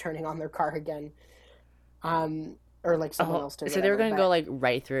and like turning on their car again. Um, or like someone Oh, else did, so they were whatever. gonna go But like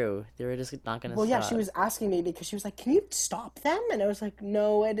right through. They were just not gonna well, yeah, she stop. was asking me because she was like, "Can you stop them?" And I was like,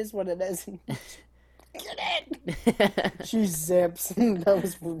 "No, it is what it is." Get it. She zips. That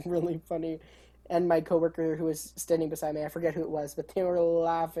was really funny. And my coworker who was standing beside me, I forget who it was, but they were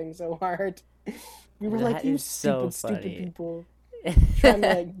laughing so hard. We were like, That "You is so stupid, stupid funny. people,"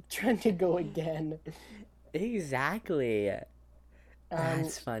 trying to go again. Exactly. Um,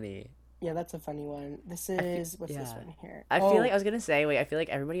 That's funny. yeah, that's a funny one. This I fe- is what's this yeah. one here? I feel like Oh, I was gonna say, wait, I feel like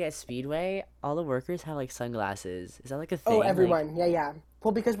everybody at Speedway, all the workers have like sunglasses. Is that like a oh, thing? Like everyone. Yeah, yeah.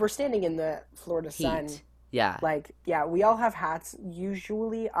 Well, because we're standing in the Florida sun. heat. Yeah. Like, yeah, we all have hats.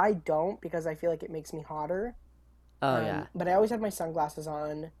 Usually, I don't because I feel like it makes me hotter. Oh yeah. But I always had my sunglasses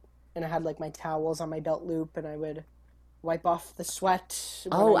on, and I had like my towels on my belt loop, and I would wipe off the sweat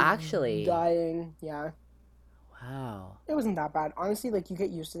when Oh, I'm actually. dying. Yeah, Wow. it wasn't that bad. Honestly, like you get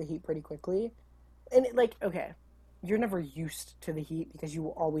used to the heat pretty quickly. And like, okay, you're never used to the heat because you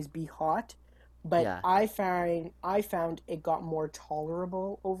will always be hot. But Yeah. I found it got more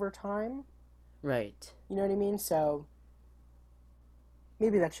tolerable over time. Right. You know what I mean? So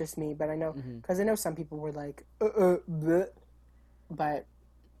maybe that's just me, but I know Mm-hmm. because I know some people were like, bleh. But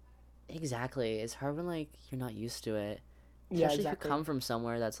Exactly. It's hard when like you're not used to it, yeah, especially if you exactly. come from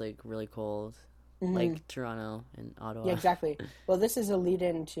somewhere that's like really cold, Hmm. like Toronto and Yeah, Ottawa. exactly. Well, this is a lead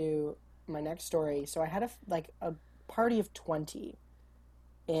in to my next story. So I had like a party of 20,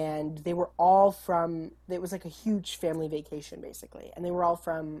 and they were all from, it was like a huge family vacation basically, and they were all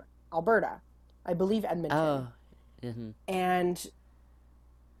from Alberta, I believe Edmonton. Oh. Mm-hmm. And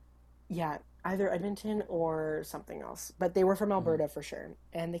yeah, either Edmonton or something else, but they were from Mm-hmm. Alberta for sure.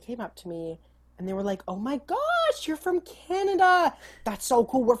 And they came up to me and they were like, "Oh my gosh, you're from Canada! That's so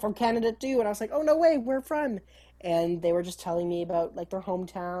cool. We're from Canada too." And I was like, "Oh no way, where from?" And they were just telling me about like their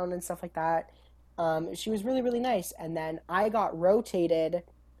hometown and stuff like that. She was really really nice. And then I got rotated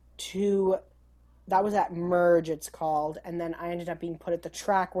to, that was at Merge, it's called, and then I ended up being put at the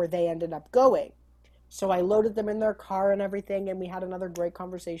track where they ended up going. So I loaded them in their car and everything, and we had another great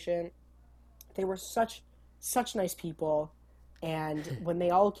conversation. They were such nice people, and when they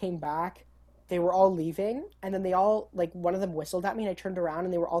all came back, they were all leaving, and then they all, like, one of them whistled at me, and I turned around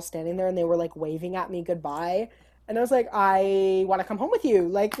and they were all standing there and they were like waving at me goodbye. And I was like, I want to come home with you.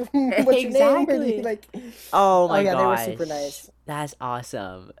 Like, what's your name? Where do you Exactly. like? Oh Oh my yeah, they were super gosh. nice. That's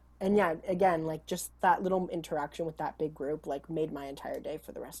awesome. And yeah, again, like just that little interaction with that big group, like made my entire day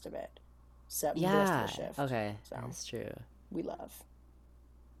for the rest of it. So the rest of the Yeah. shift. Okay. So That's true. we love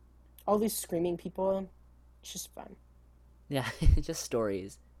all these screaming people. It's just fun. Yeah. Just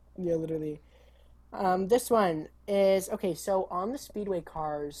stories. Yeah, literally. This one is okay. So on the speedway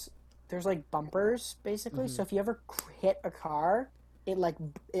cars, there's like bumpers basically. Mm-hmm. So if you ever hit a car, it like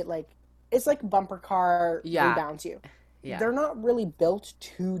it like it's like bumper car Yeah. rebounds you. Yeah. They're not really built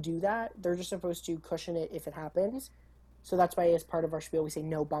to do that. They're just supposed to cushion it if it happens. So that's why, as part of our spiel, we say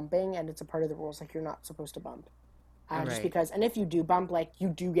no bumping, and it's a part of the rules. Like you're not supposed to bump, just Right. because. And if you do bump, like you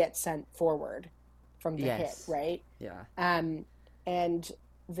do get sent forward from the hit, Yes. right? Yeah. And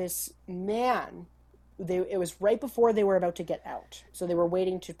this man, it was right before they were about to get out, so they were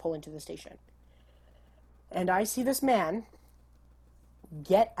waiting to pull into the station. And I see this man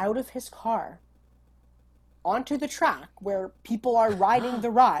get out of his car onto the track where people are riding the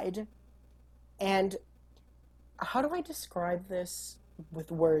ride. And how do I describe this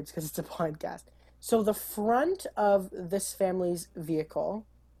with words? Because it's a podcast. So the front of this family's vehicle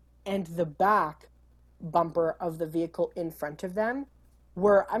and the back bumper of the vehicle in front of them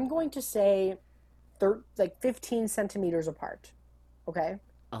were, I'm going to say, like 15 centimeters apart. Okay,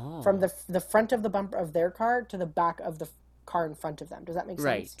 from Oh. the front of the bumper of their car to the back of the car in front of them. Does that make sense?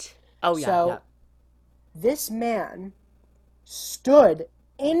 Right. Oh yeah. Yeah. So this man stood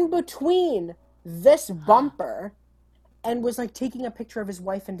in between this bumper and was like taking a picture of his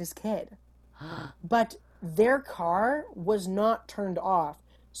wife and his kid. But their car was not turned off.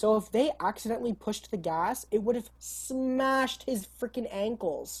 So if they accidentally pushed the gas, it would have smashed his freaking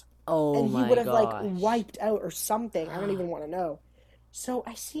ankles. Oh And he my would have like gosh. wiped out or something. I don't even want to know. So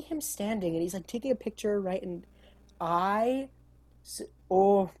I see him standing and he's like taking a picture, right? And I,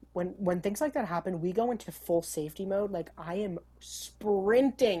 oh, when things like that happen, we go into full safety mode. Like I am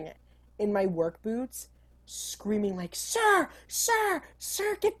sprinting in my work boots, screaming like, "Sir, sir,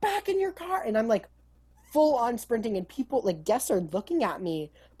 sir, get back in your car!" And I'm like full on sprinting, and people like guests are looking at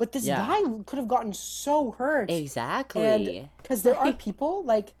me. But this Yeah. guy could have gotten so hurt, and Exactly. because there are people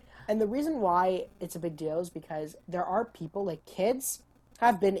like, and the reason why it's a big deal is because there are people like kids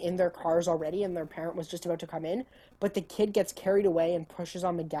have been in their cars already and their parent was just about to come in, but the kid gets carried away and pushes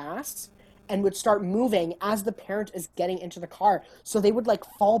on the gas and would start moving as the parent is getting into the car. So they would like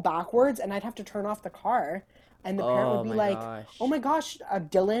fall backwards and I'd have to turn off the car and the parent would Oh be my like, "Oh gosh. my gosh,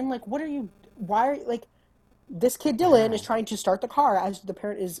 Dylan, like what are you why are you like this kid Dylan is Yeah. trying to start the car as the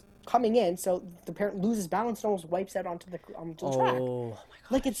parent is coming in, so the parent loses balance and almost wipes out onto the track. Oh my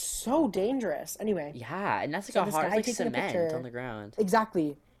Like it's gosh. so dangerous." Anyway, Yeah, and that's like so a this hard. It's guy like taking a cement on picture, the ground.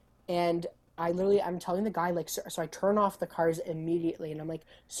 exactly, and I'm telling the guy like, "Sir," so I turn off the cars immediately, and I'm like,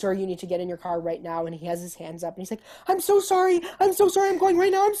 "Sir, you need to get in your car right now." And he has his hands up, and he's like, I'm so sorry, I'm going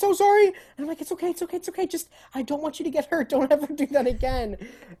right now, I'm so sorry." And I'm like, "It's okay, it's okay, it's okay. Just I don't want you to get hurt. Don't ever do that again."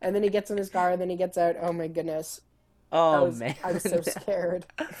 And then he gets in his car, and then he gets out. Oh my goodness, Oh man. I was so scared.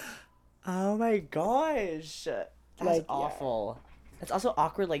 Oh my gosh. That's Like, yeah. awful. That's also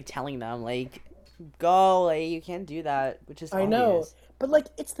awkward, like telling them, like, go, like, you can't do that, which is I know. obvious. But like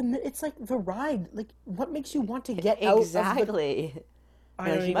it's like the ride. Like what makes you want to get out of the Exactly. I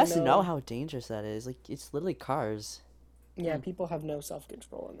And like don't he even must know know. how dangerous that is. Like it's literally cars. Yeah, Hmm. people have no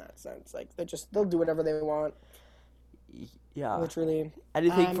self-control in that sense. Like they'll do whatever they want, Yeah. literally.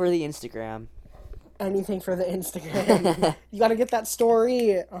 Anything Um for the Instagram. Anything for the Instagram. You got to get that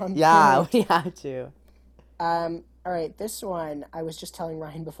story on Yeah, point. we have to. All right, this one I was just telling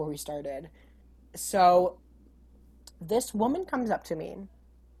Ryan before we started. So, this woman comes up to me.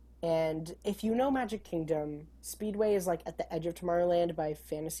 And if you know Magic Kingdom, Speedway is like at the edge of Tomorrowland by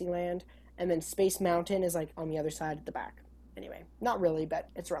Fantasyland, and then Space Mountain is like on the other side at the back. Anyway, not really, but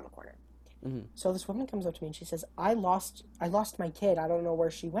it's around the corner. Hmm. So this woman comes up to me and she says, I lost my kid. I don't know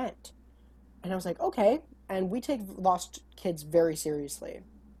where she went." And I was like, "Okay." And we take lost kids very seriously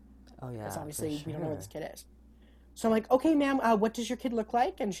Oh because yeah, for obviously we don't know where this sure. kid is. So I'm like, "Okay, ma'am, what does your kid look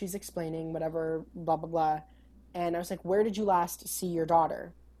like?" And she's explaining whatever, blah blah blah. And I was like, "Where did you last see your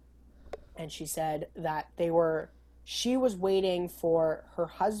daughter?" And she said that she was waiting for her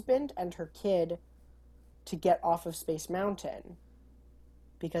husband and her kid to get off of Space Mountain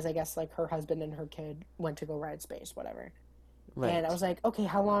because I guess like her husband and her kid went to go ride space, whatever. And I Right. was like, "Okay,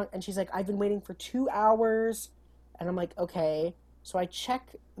 how long?" And she's like, "I've been waiting for 2 hours." And I'm like, "Okay." So I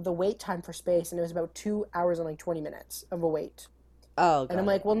check the wait time for space, and it was about 2 hours and like 20 minutes of a wait. Oh, And I'm got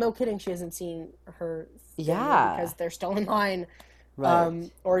like, it. "Well, no kidding, she hasn't seen her family Yeah. because they're still in line,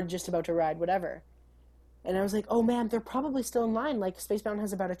 Right. or just about to ride, whatever." And I was like, "Oh man, they're probably still in line. Like Space Mountain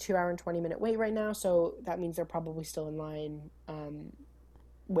has about a 2 hour and 20 minute wait right now, so that means they're probably still in line,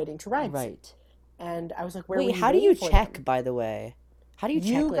 waiting to ride." Right. And I was like, "Where were Wait, you how do waiting you for check, them?" by the way? How do you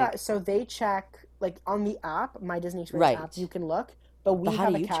check, like, So they check like on the app, my Disney Experience app. You right? can look, but But we how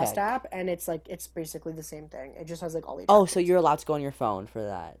do have a you cast check? app, and it's basically the same thing. It just has like all the Oh, so attractions. you're allowed to go on your phone for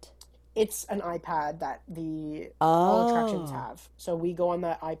that. It's an iPad that the all attractions Oh. have. So we go on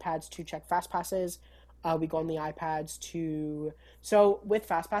the iPads to check fast passes. We go on the iPads to so with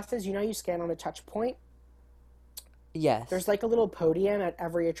fast passes, you know, you scan on a touch point. There's Yes. like a little podium at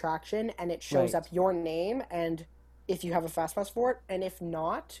every attraction, and it shows up Right. your name and if you have a fast pass for it, and if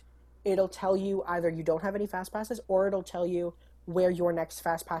not, it'll tell you either you don't have any fast passes or it'll tell you where your next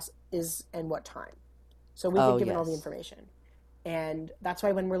fast pass is and what time. So we get Oh, given all the yes. information. And that's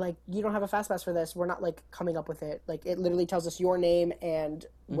why when we're like, "You don't have a fast pass for this," we're not like coming up with it. Like it literally tells us your name and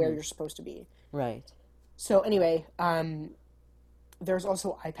where Mm-hmm. you're supposed to be. Right. So anyway, there's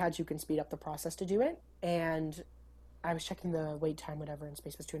also iPads you can speed up the process to do it. And I was checking the wait time, whatever, and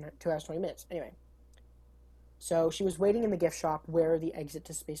space was 2 hours 20 minutes. Anyway, so she was waiting in the gift shop where the exit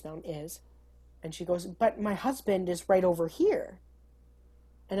to Space Mountain is, and she goes, "But my husband is right over here."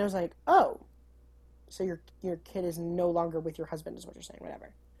 And I was like, "Oh, so your kid is no longer with your husband, is what you're saying,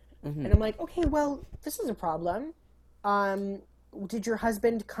 whatever." Mm-hmm. And I'm like, "Okay, well, this is a problem. Um, did your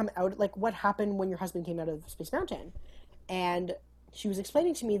husband come out? Like, what happened when your husband came out of Space Mountain?" And she was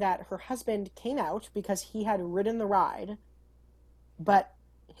explaining to me that her husband came out because he had ridden the ride, but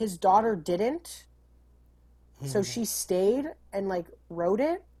his daughter didn't. So she stayed and like rode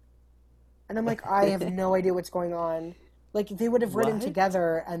it. And I'm like, I have no idea what's going on. Like they would have ridden What?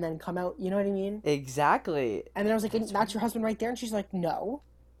 together and then come out, you know what I mean? Exactly. And then I was like, That's "That's weird. your husband right there?" And she's like, "No."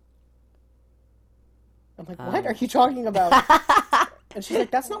 I'm like, "What are Um. you talking about?" And she's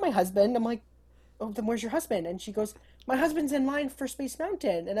like, that's not my husband. I'm like, oh, then where's your husband? And she goes, my husband's in line for Space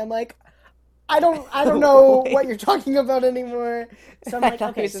Mountain. And I'm like, I don't know what Wait, you're talking about anymore. So I'm I like,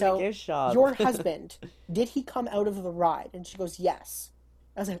 thought he okay, was in the so gift shop. your husband, did he come out of the ride? And she goes, yes.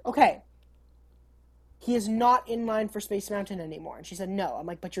 I was like, okay, he is not in line for Space Mountain anymore. And she said, no. I'm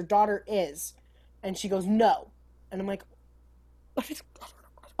like, but your daughter is. And she goes, no. And I'm like,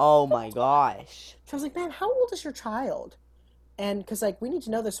 Oh my gosh. so I was like, man, how old is your child? And because, like, we need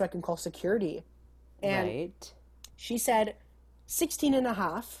to know this so I can call security. And Right. she said 16 and a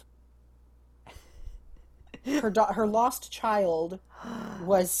half. Her lost child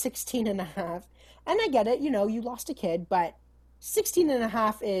was 16 and a half. And I get it, you lost a kid, but 16 and a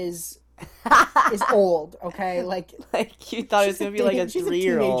half is old, okay? Like, Like you thought it was gonna be like a she's a 3-year-old.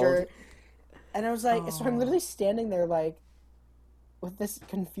 teenager. And I was like, so I'm Oh. literally standing there, like, with this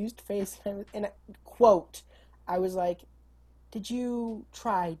confused face. And quote, I was like, did you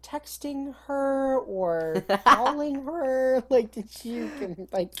try texting her or calling her? Like, did you,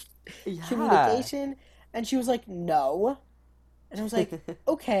 like, Yeah. communication? And she was like, no. And I was like,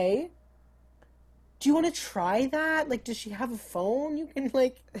 okay, do you want to try that? Like, does she have a phone you can,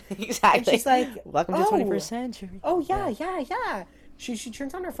 like, and Exactly. she's like, Welcome to the oh, 21st century. oh, yeah, Yeah. yeah, yeah. She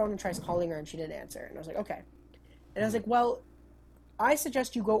turns on her phone and tries calling her, and she didn't answer. And I was like, okay. And I was like, well, I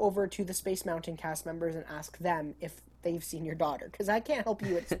suggest you go over to the Space Mountain cast members and ask them if they've seen your daughter, because I can't help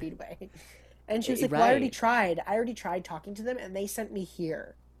you at Speedway. And she was like, well, I already Right. tried. I already tried talking to them, and they sent me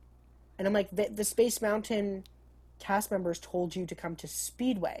here. And I'm like, the Space Mountain cast members told you to come to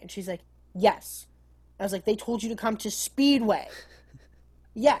Speedway. And she's like, yes. I was like, they told you to come to Speedway.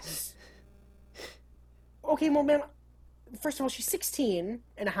 Yes. Okay, well, man, first of all, she's 16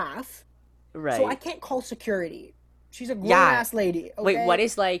 and a half, so I Right. can't call security. She's a grown Yeah. ass lady, Wait, what okay?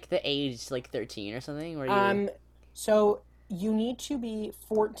 is like the age? Like 13 or something? Where you? Um, so you need to be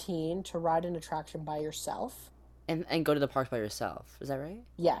 14 to ride an attraction by yourself. And go to the parks by yourself. Is that right?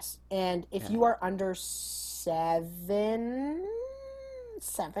 Yes. And if Yeah. you are under seven,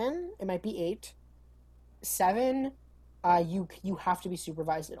 it might be 8. 7, you have to be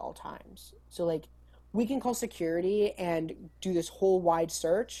supervised at all times. So like we can call security and do this whole wide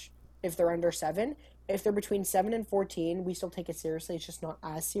search if they're under 7. If they're between 7 and 14, we still take it seriously. It's just not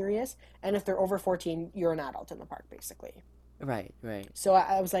as serious. And if they're over 14, you're an adult in the park, basically. Right. Right. So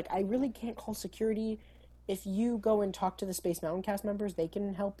I was like, I really can't call security. If you go and talk to the Space Mountain cast members, they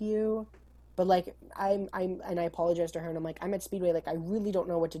can help you. But like, and I apologize to her, and I'm like, I'm at Speedway. Like, I really don't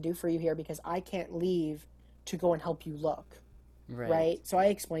know what to do for you here because I can't leave to go and help you look, Right. right? So I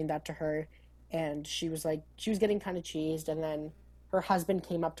explained that to her, and she was like, she was getting kind of cheesed, and then her husband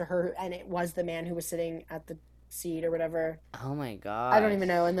came up to her, and it was the man who was sitting at the seat or whatever. Oh my I don't gosh. even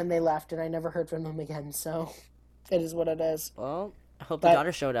know. And then they left, and I never heard from them again. So it is what it is. Well, I hope the But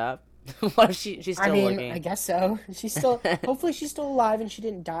daughter showed up. What if she's I still mean, I looking? guess so. She's still, hopefully, she's still alive and she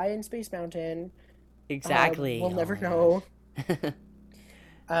didn't die in Space Mountain. We'll Exactly. Oh never my know. gosh.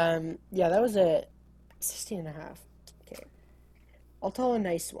 Yeah, that was a 16 and a half. Okay. I'll tell a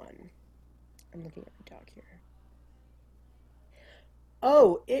nice one. I'm looking at my dog here.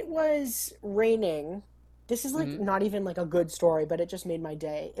 Oh, it was raining. This is like Hmm. not even like a good story, but it just made my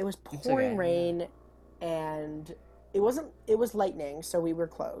day. It was It's pouring okay. Yeah. rain and it was lightning, so we were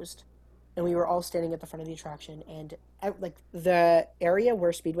closed. And we were all standing at the front of the attraction and like the area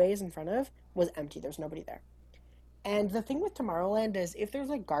where Speedway is in front of was empty. There's nobody there. And the thing with Tomorrowland is if there's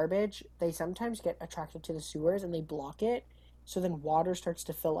like garbage, they sometimes get attracted to the sewers and they block it. So then water starts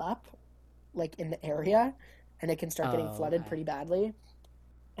to fill up like in the area and it can start getting Oh, flooded okay. pretty badly.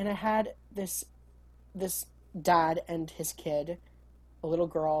 And I had this dad and his kid, a little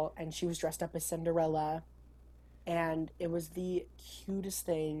girl, and she was dressed up as Cinderella, and it was the cutest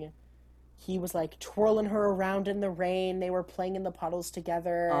thing. He was like twirling her around in the rain. They were playing in the puddles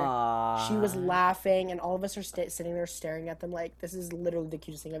together. She was Aww. laughing, and all of us are sitting there staring at them like this is literally the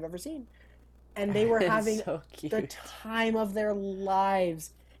cutest thing I've ever seen. And they were It's having so the cute. time of their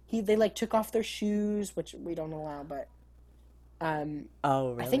lives. They like took off their shoes, which we don't allow, but um,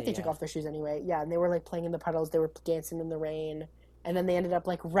 Oh, I think really? they took Yeah. off their shoes anyway. Yeah, and they were like playing in the puddles. They were dancing in the rain, and then they ended up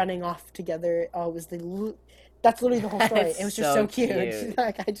like running off together. Oh, it was that's literally the whole story. It's It was just so so cute. cute.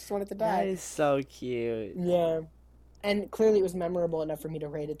 Like I just wanted to That die. is so cute. Yeah, and clearly it was memorable enough for me to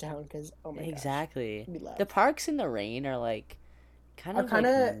write it down because oh my gosh, Exactly. we The left. parks in the rain are like kind Are of kind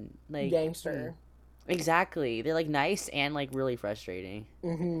like of like gangster. exactly. They're like nice and like really frustrating.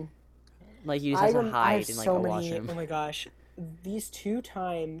 Hmm. Like you just have to I have hide in like so a many. washroom. Oh my gosh, these 2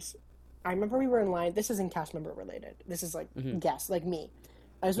 times. I remember we were in line. This isn't cast member related. This is like Hmm. guest, like me.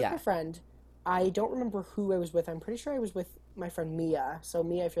 I was with Yeah. my friend. I don't remember who I was with. I'm pretty sure I was with my friend Mia. So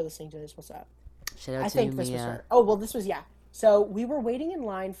Mia, if you're listening to this, what's up? Shout out I to you, think this was Mia. her. Oh well, this was yeah. So we were waiting in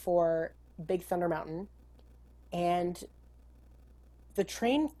line for Big Thunder Mountain, and the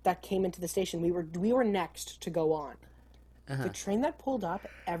train that came into the station, we were next to go on. The Uh-huh. train that pulled up,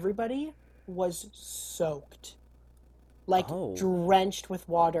 everybody was soaked, like Oh. drenched with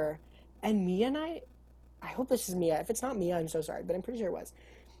water. And Mia and I hope this is Mia. If it's not Mia, I'm so sorry, but I'm pretty sure it was.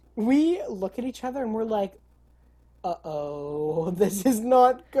 We look at each other and we're like, uh oh, this is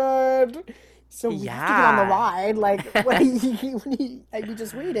not good. So we have to get on the Yeah. ride. Like, we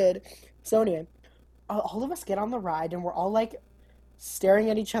just waited. So, anyway, all of us get on the ride and we're all like staring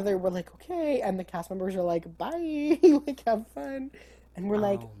at each other. We're like, okay. And the cast members are like, bye. Like, have fun. And we're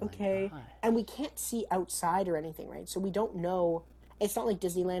like, Oh my okay. god. And we can't see outside or anything, right? So we don't know. It's not like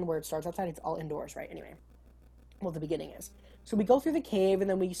Disneyland where it starts outside, it's all indoors, right? Anyway, well, the beginning is. So we go through the cave and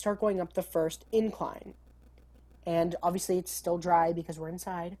then we start going up the first incline. And obviously it's still dry because we're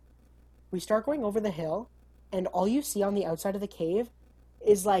inside. We start going over the hill, and all you see on the outside of the cave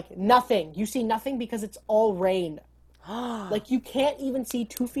is like nothing. You see nothing because it's all rain. Like you can't even see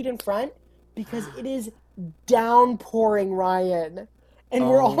 2 feet in front because it is downpouring, Ryan. And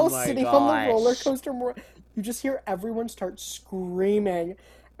we're Oh all my sitting on the roller gosh. coaster. And you just hear everyone start screaming.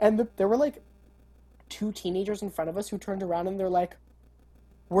 And there were like two teenagers in front of us who turned around and they're like,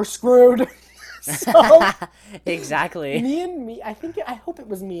 we're screwed. So Exactly. me, I hope it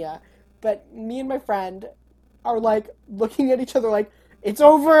was Mia, but me and my friend are like looking at each other like, it's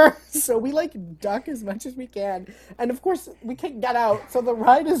over. So we like duck as much as we can. And of course, we can't get out. So the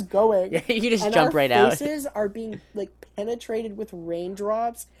ride is going. Yeah, you just And our jump right out. faces are being like penetrated with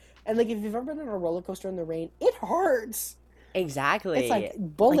raindrops. And like, if you've ever been on a roller coaster in the rain, it hurts. It's like Exactly.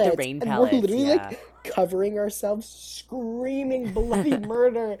 Like the bullets. rain And we're pellets, literally yeah. like covering ourselves, screaming bloody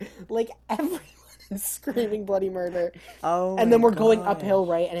murder. Like, everyone is screaming bloody murder. Oh And my then we're going uphill,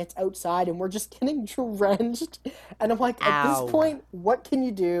 gosh. right? And it's outside, and we're just getting drenched. And I'm like, at this Ow. point, what can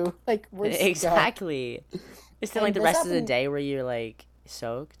you do? Like, we're stuck. Exactly. It's then like And the this rest of the happened. day where you're like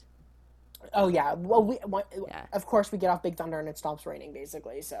soaked. Oh yeah. Well, Yeah. of course we get off Big Thunder and it stops raining,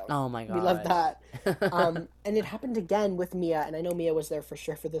 basically. So Oh my we love gosh. that. And it happened again with Mia, and I know Mia was there for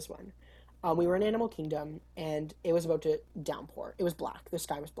sure for this one. We were in Animal Kingdom, and it was about to downpour. It was black. The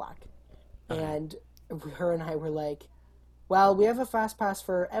sky was black, Okay. and her and I were like, well, we have a fast pass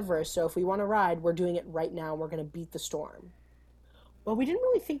for Everest, so if we want to ride, we're doing it right now. And we're going to beat the storm. Well, we didn't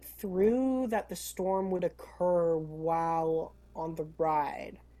really think through that the storm would occur while on the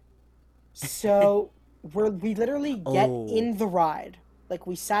ride. So we literally get Oh. in the ride. Like,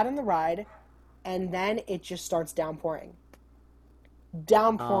 we sat in the ride, and then it just starts downpouring. Oh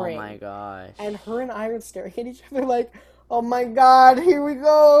Downpouring. my gosh. And her and I are staring at each other like, oh my god, here we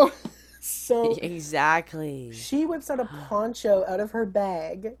go. So Exactly. she whips out a poncho out of her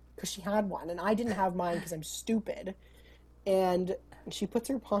bag because she had one, and I didn't have mine because I'm stupid. And she puts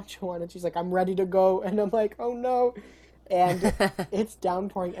her poncho on, and she's like, "I'm ready to go." And I'm like, "Oh no!" And it's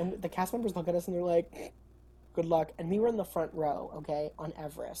downpouring, and the cast members look at us, and they're like, "Good luck." And we were in the front row, okay, on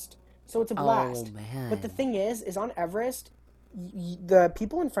Everest, so it's a Oh blast. But the man. thing is on Everest, the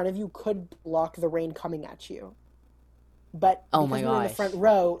people in front of you could block the rain coming at you, but Oh my because we were in the front gosh.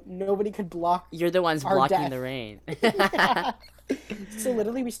 row, nobody could block You're the ones our blocking death. the rain. Yeah. So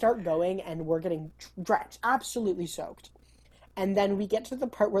literally, we start going, and we're getting drenched, absolutely soaked. And then we get to the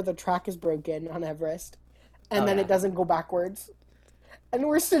part where the track is broken on Everest, and Oh then yeah. it doesn't go backwards. And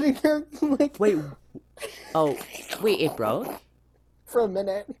we're sitting there like Wait. Oh. Wait, it broke? for a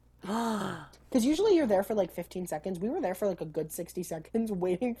minute. Oh Because usually you're there for like 15 seconds. We were there for like a good 60 seconds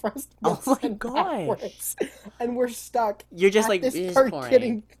waiting for us to get my sent gosh. backwards. And we're stuck You're just at like this it's part pouring.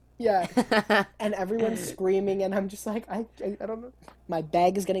 getting, yeah. And everyone's screaming, and I'm just like, I don't know. My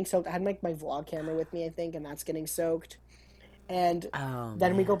bag is getting soaked. I had my vlog camera with me, I think, and that's getting soaked. And Oh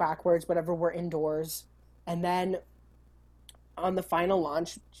then we go man. backwards, whatever, we're indoors. And then on the final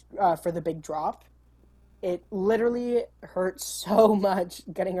launch for the big drop, it literally hurt so much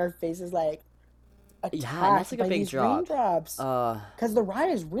getting our faces like Yeah, and that's attacked like a by big these drop. raindrops. Uh Because the ride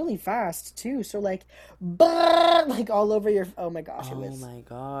is really fast too. So like, bah, like all over your. Oh my gosh, oh my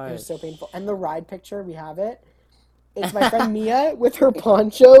it was so gosh. painful. And the ride picture, we have it. It's my friend Mia with her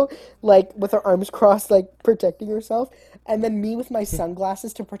poncho, like with her arms crossed, like protecting herself, and then me with my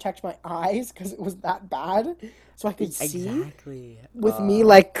sunglasses to protect my eyes because it was that bad, so I could see. Exactly. With me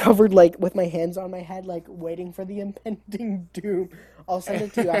like covered, like with my hands on my head, like waiting for the impending doom. I'll send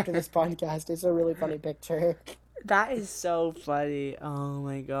it to you after this podcast. It's a really funny picture. That is so funny. Oh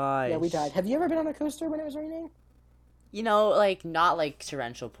my Yeah, we died. gosh. Have you ever been on a coaster when it was raining? Like not like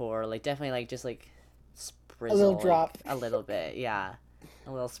torrential pour, like definitely like just like A little drizzle, like drop. a little bit, yeah,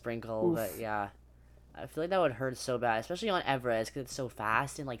 a little sprinkle, but Oof. yeah, I feel like that would hurt so bad, especially on Everest because it's so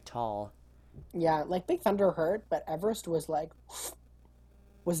fast and like tall. Yeah, like Big Thunder hurt, but Everest was like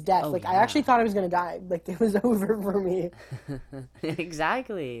was death. Oh Like I actually yeah, thought I was gonna die. Like it was over for me.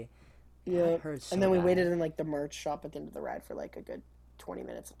 exactly. That Yeah. hurts And so then we waited bad. in like the merch shop at the end of the ride for like a good 20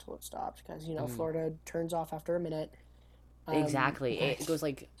 minutes until it stopped because Mm, Florida turns off after a minute. exactly. It But goes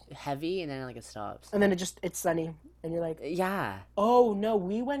like heavy and then like it stops. and then it's sunny and you're like, Yeah. oh no,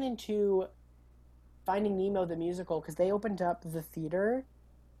 we went into Finding Nemo the musical because they opened up the theater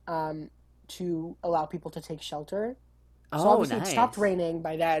um, to allow people to take shelter. So Oh, obviously it stopped nice. raining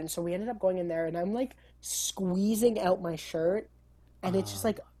by then, so we ended up going in there, and I'm like squeezing out my shirt, and it's just Oh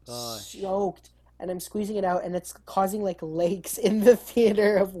like my gosh. soaked, and I'm squeezing it out, and it's causing like lakes in the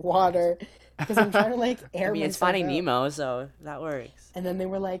theater of water because I'm trying to like I air mean, it's myself Finding out. Nemo, so that works. And then they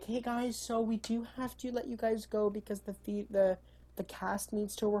were like, "Hey guys, so we do have to let you guys go because the cast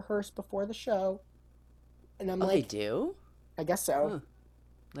needs to rehearse before the show." And I'm Oh, they like, do? "I guess so." Huh.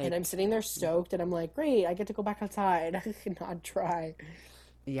 And Like, I'm sitting there stoked, and I'm like, "Great, I get to go back outside. I cannot try."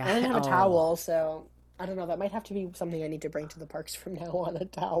 yeah. I didn't have a Oh, towel, so I don't know. That might have to be something I need to bring to the parks from now on, a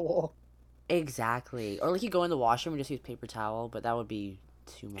towel. exactly. Or like you go in the washroom and just use paper towel, but that would be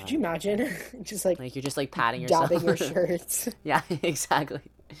too Could you much. imagine? Just like Like you're just like patting dabbing yourself. your shirts. Yeah, exactly.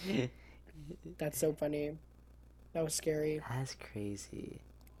 That's so funny. That was scary. That's crazy.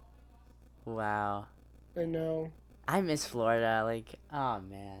 Wow. I know. I miss Florida. Like, oh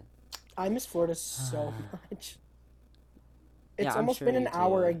man. I miss Florida so much. Yeah, It's I'm almost sure been you an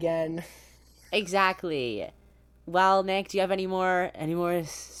hour do. again. Exactly. Well, Nick, do you have any more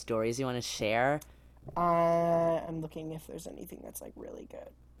stories you want to share? I'm looking if there's anything that's like really good.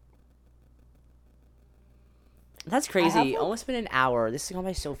 That's I have crazy. like Almost been an hour. This is going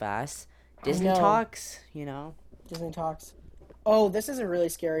by so fast. I Disney know talks. Disney talks. Oh, this is a really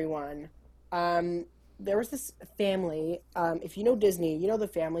scary one. Um, there was this family. If you know Disney, you know the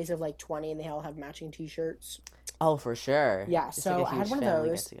families of like 20 and they all have matching T-shirts. Oh, for sure. Yeah, It's like a so I had huge one of family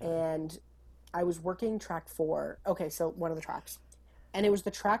get those, together. and I was working track four. Okay, so one of the tracks, and it was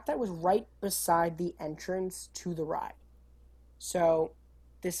the track that was right beside the entrance to the ride. So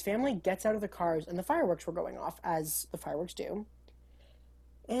this family gets out of the cars, and the fireworks were going off as the fireworks do.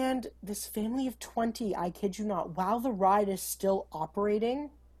 And this family of 20, I kid you not, while the ride is still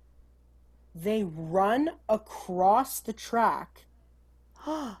operating, they run across the track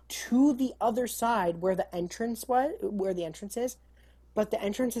to the other side where the entrance is, but the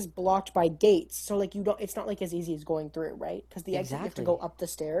entrance is blocked by gates. So like you don't it's not like as easy as going through, right? Because the exit you have to go Exactly. up the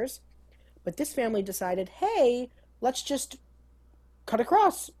stairs. But this family decided, "Hey, let's just cut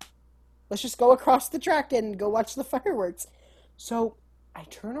across. Let's just go across the track and go watch the fireworks." So I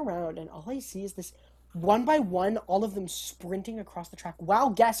turn around and all I see is this one by one, all of them sprinting across the track while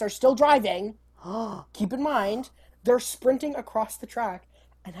guests are still driving. Keep in mind, they're sprinting across the track,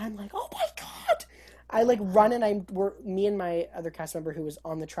 and I'm like, oh my god! I like run and me and my other cast member who was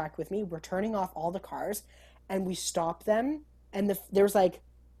on the track with me, we're turning off all the cars, and we stop them, and there was like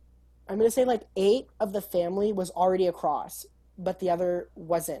I'm gonna say like eight of the family was already across, but the other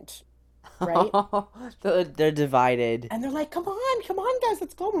wasn't, right? They're divided. And they're like, come on, guys,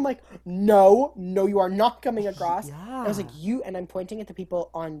 let's go. I'm like, no, no, you are not coming across. And I was like, Yeah. and I'm pointing at the people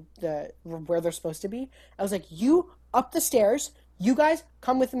on the where they're supposed to be. I was like, you up the stairs, you guys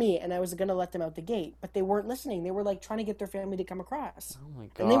come with me. And I was gonna let them out the gate, but they weren't listening. They were like trying to get their family to come across, Oh my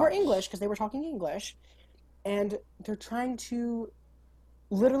and they were English gosh. because they were talking English, and they're trying to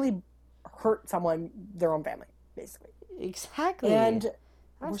literally hurt someone, their own family, basically. Exactly. And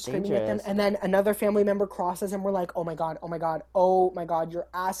we're That's screaming at them, dangerous. and then another family member crosses, and we're like, oh my god, oh my god, oh my god, you're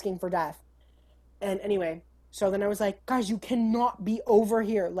asking for death. And anyway, so then I was like, guys, you cannot be over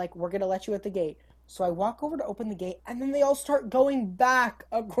here. Like, we're gonna let you at the gate. So I walk over to open the gate, and then they all start going back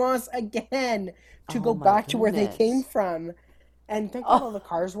across again to Oh go my back to where they came goodness. from. And thank God all Oh, the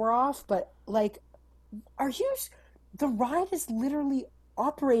cars were off, but like, are you the ride is literally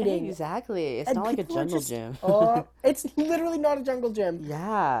operating, exactly. It's and not like a people are jungle just gym. oh, it's literally not a jungle gym.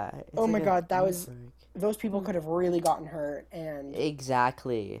 Yeah, Oh it's like my a god, that theme was park. those people Hmm. could have really gotten hurt, and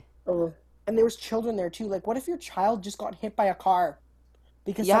Exactly. oh, and there was children there too. Like, what if your child just got hit by a car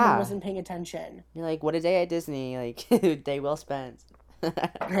because someone Yeah. wasn't paying attention? You're like, what a day at Disney. Like, day well spent.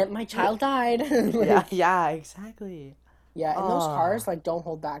 My child died. Yeah, Like, yeah, exactly. yeah, and those Oh, cars like don't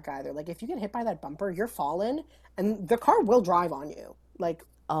hold back either. Like, if you get hit by that bumper, you're falling, and the car will drive on you.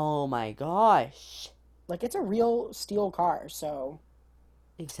 oh my gosh. Like it's a real steel car. So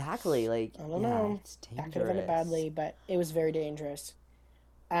Exactly. Like, I don't yeah, know. it's That could have ended dangerous. badly, but it was very dangerous.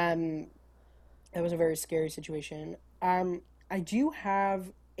 Um, It was a very scary situation. I do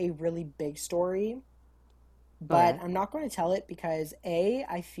have a really big story, but Okay. I'm not going to tell it because A,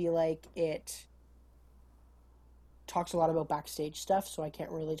 I feel like it talks a lot about backstage stuff, so I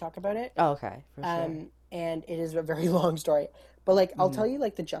can't really talk about it. Oh, okay, for sure. And it is a very long story. But like I'll Hmm. tell you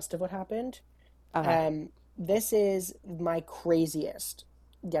like the gist of what happened. Okay. Um, this is my craziest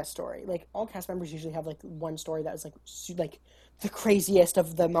guest story. Like all cast members usually have like one story that was like like the craziest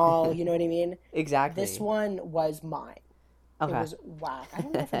of them all. You know what I mean? This Exactly. one was mine. It Okay. was whack. I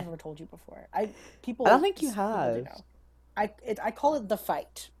don't know if I've ever told you before. I I don't people think you people do have. know. I call it the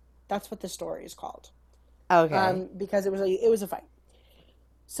fight. That's what the story is called. Okay. Because it was a fight.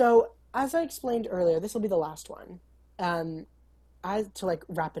 So as I explained earlier, this will be the last one. Um, as to like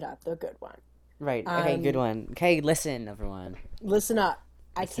wrap it up, the good one. Right. Okay, good Um, one. Okay, listen, everyone. listen up.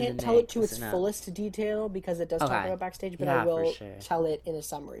 I Listen to can't tell it Nick. to its Listen up. fullest detail because it does talk Okay. about backstage, but I Yeah, for will sure. tell it in a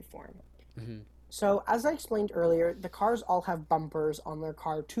summary form. Hmm. So, as I explained earlier, the cars all have bumpers on their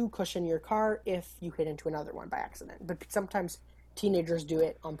car to cushion your car if you hit into another one by accident. But sometimes teenagers do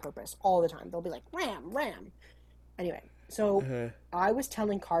it on purpose all the time. They'll be like, ram, ram. Anyway, so I was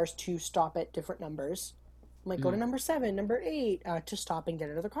telling cars to stop at different numbers. I'm like, go to Hmm. number 7, number 8, to stop and get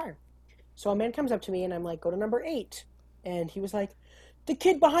another car. So a man comes up to me and I'm like, go to number 8. And he was like, the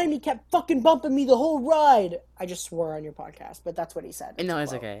kid behind me kept fucking bumping me the whole ride. I just swore on your podcast, but that's what he said. It's a No,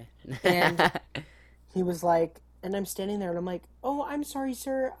 it's quote. okay. And he was like, and I'm standing there and I'm like, oh, I'm sorry,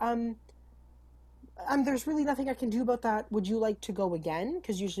 sir. There's really nothing I can do about that. Would you like to go again?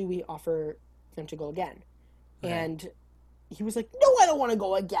 Because usually we offer them to go again. Okay. And he was like, no, I don't want to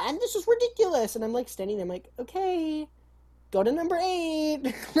go again. This is ridiculous. And I'm like standing there. I'm like, okay, go to number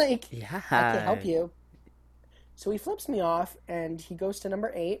 8. Like, I can't help Yeah. you. So he flips me off and he goes to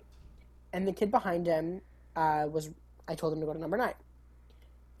number 8. And the kid behind him I told him to go to number 9.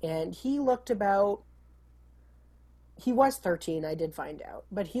 And he was 13, I did find out,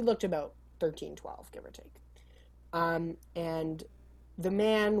 but he looked about 13, 12, give or take. And the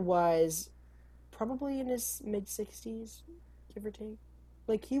man was probably in his mid 60s, give or take.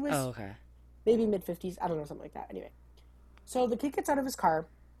 Like he Oh, was okay. maybe mid 50s, I don't know, something like that. Anyway, so the kid gets out of his car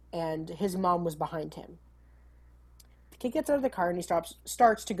and his mom was behind him. The kid gets out of the car and he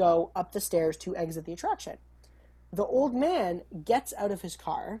starts to go up the stairs to exit the attraction. The old man gets out of his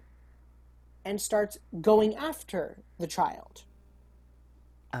car and starts going after the child,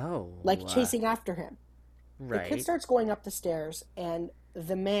 like Oh, chasing after him. The kid right. starts going up the stairs, and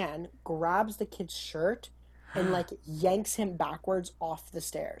the man grabs the kid's shirt and like yanks him backwards off the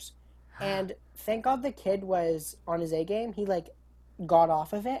stairs. And thank God the kid was on his A game. He like got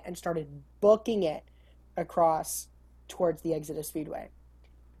off of it and started booking it across towards the exit of Speedway.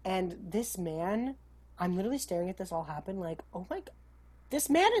 And this man, I'm literally staring at this all happen like, oh my, this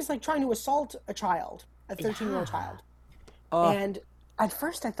man is like trying to assault a child, a 13-year-old Yeah. child. Oh, And at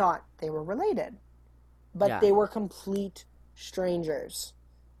first I thought they were related, but yeah. they were complete strangers.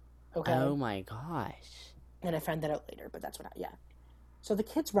 Okay? Oh my gosh. And I found that out later, but that's what yeah. So the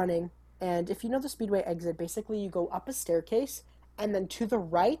kid's running, and if you know the Speedway exit, basically you go up a staircase, and then to the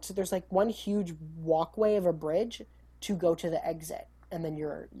right, there's like one huge walkway of a bridge to go to the exit, and then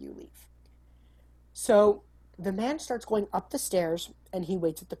you leave. So the man starts going up the stairs, and he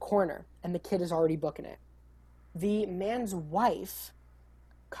waits at the corner, and the kid is already booking it. The man's wife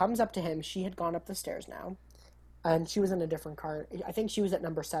comes up to him. She had gone up the stairs now, and she was in a different car. I think she was at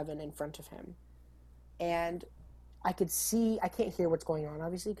number 7 in front of him. And I can't hear what's going on,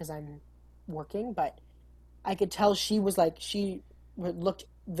 obviously, because I'm working, but I could tell she looked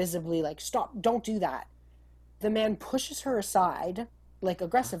visibly like, stop, don't do that. The man pushes her aside, like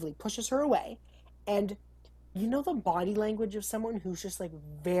aggressively pushes her away. And you know the body language of someone who's just like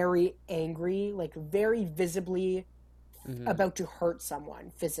very angry, like very visibly Mm-hmm. about to hurt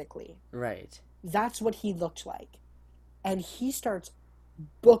someone physically. Right. That's what he looked like. And he starts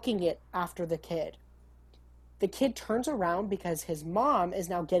booking it after the kid. The kid turns around because his mom is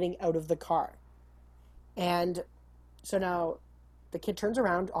now getting out of the car. And so now the kid turns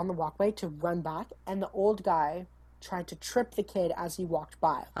around on the walkway to run back, and the old guy tried to trip the kid as he walked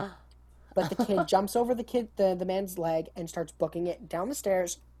by. But the kid jumps over the man's leg and starts booking it down the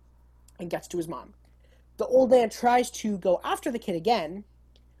stairs and gets to his mom. The old man tries to go after the kid again,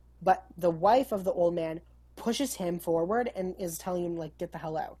 but the wife of the old man pushes him forward and is telling him, like, get the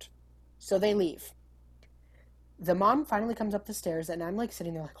hell out. So they leave. The mom finally comes up the stairs, and I'm like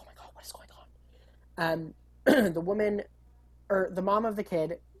sitting there like, oh my god, what is going on? The woman, or the mom of the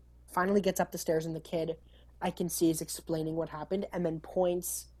kid, finally gets up the stairs, and the kid, I can see, is explaining what happened, and then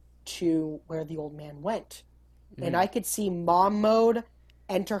points to where the old man went. And Mm-hmm. I could see mom mode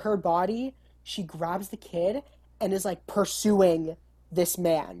enter her body. she grabs the kid and is like pursuing this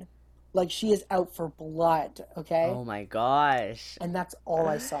man. Like she is out for blood, okay? Oh my gosh. And that's all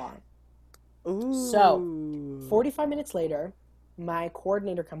I saw. So, Ooh. 45 minutes later, my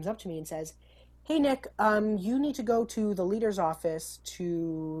coordinator comes up to me and says, "Hey Nick, you need to go to the leader's office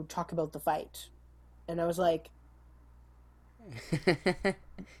to talk about the fight." And I was like,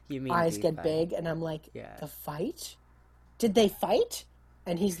 You mean eyes the get fight? big, and I'm like, Yeah. "The fight? Did they fight?"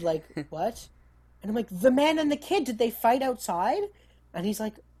 And he's like, "What?" And I'm like, "The man and the kid, did they fight outside?" And he's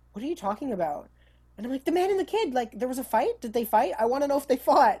like, "What are you talking about?" And I'm like, "The man and the kid, like, there was a fight? Did they fight? I want to know if they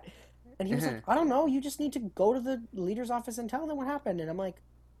fought." And he was like, "I don't know. You just need to go to the leader's office and tell them what happened." And I'm like,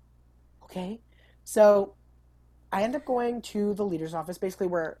 "Okay." So I end up going to the leader's office, basically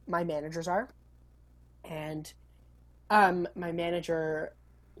where my managers are. And my manager,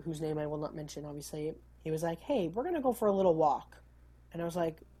 whose name I will not mention, obviously, he was like, "Hey, we're going to go for a little walk." And I was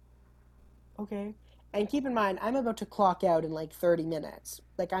like, "Okay." And keep in mind, I'm about to clock out in like 30 minutes.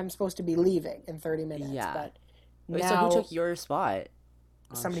 Like, I'm supposed to be leaving in 30 minutes. Yeah. But Wait, so who now, took your spot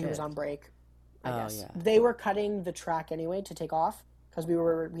on somebody who was on shift? break, I Oh guess. yeah. They were cutting the track anyway to take off because we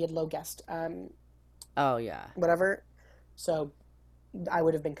had low guest, Oh yeah. whatever. So I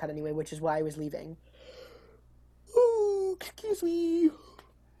would have been cut anyway, which is why I was leaving. Oh, excuse me.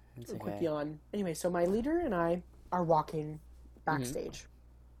 It's A quick okay. yawn. Anyway, so my leader and I are walking Mhm. backstage,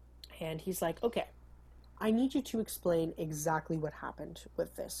 and he's like, "Okay, I need you to explain exactly what happened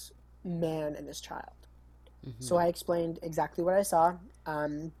with this man and this child." So Mhm. I explained exactly what I saw.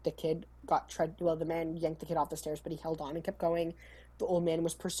 The kid got tried. Well, the man yanked the kid off the stairs, but he held on and kept going. The old man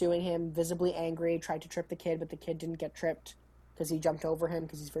was pursuing him, visibly angry, tried to trip the kid, but the kid didn't get tripped because he jumped over him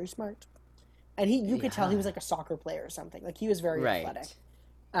because he's very smart. And you could tell he Yeah. was like a soccer player or something. Like he was very Right. athletic.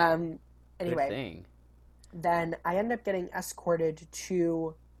 Um, Good anyway, thing. then I ended up getting escorted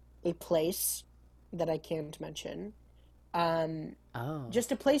to a place that I can't mention. Um, Oh.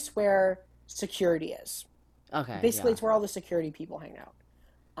 just a place where security is. Okay. Basically, Yeah. it's where all the security people hang out.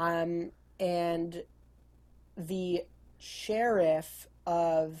 Um, and the sheriff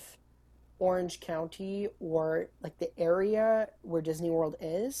of Orange County, or like the area where Disney World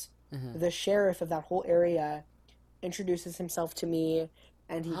is, Mhm. the sheriff of that whole area introduces himself to me,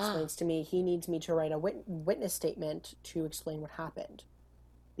 and he explains to me he needs me to write a witness statement to explain what happened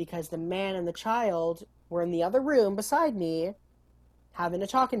because the man and the child were in the other room beside me having a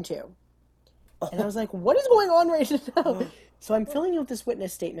talking to. And I was like, "What is going on right now?" So I'm filling out this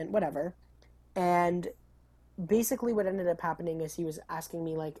witness statement, whatever. And basically what ended up happening is he was asking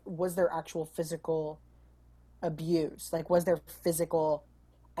me, like, was there actual physical abuse? Like, was there physical?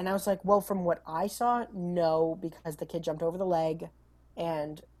 And I was like, well, from what I saw, no, because the kid jumped over the leg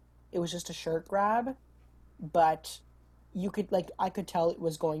and it was just a shirt grab. But you could, like, I could tell it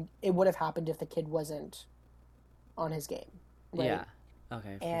would have happened if the kid wasn't on his game, right? Yeah.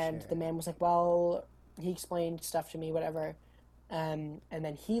 Okay, for And the sure. man was like, well, he explained stuff to me, whatever. And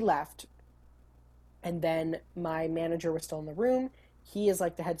then he left. And then my manager was still in the room. He is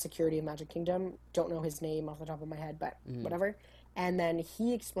like the head security of Magic Kingdom. Don't know his name off the top of my head, but Mhm. whatever. And then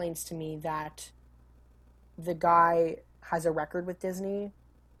he explains to me that the guy has a record with Disney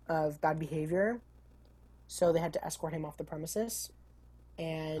of bad behavior. So they had to escort him off the premises.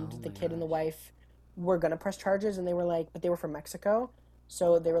 And Oh the my kid and the gosh. wife were going to press charges. And they were like, but they were from Mexico.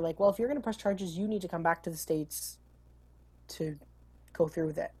 So they were like, well, if you're going to press charges, you need to come back to the States to go through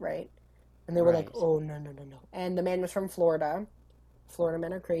with it, right? And they were like, Right. oh, no, no, no, no. And the man was from Florida. Florida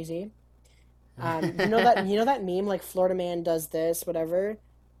men are crazy. You know that meme, like Florida man does this, whatever.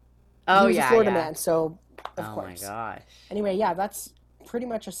 He Oh was a yeah, Florida yeah. man, so of Oh my course. gosh. Anyway, yeah, that's pretty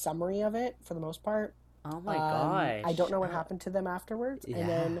much a summary of it for the most part. Oh my I don't gosh. know what happened to them afterwards, and Yeah.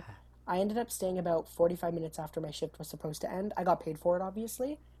 then I ended up staying about 45 minutes after my shift was supposed to end. I got paid for it,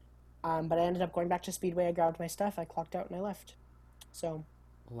 obviously, but I ended up going back to Speedway. I grabbed my stuff, I clocked out, and I left. So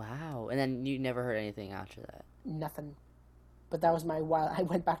Wow. And then you never heard anything after that. nothing. But that was my while. I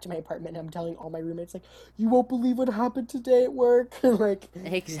went back to my apartment and I'm telling all my roommates, like, you won't believe what happened today at work. Like,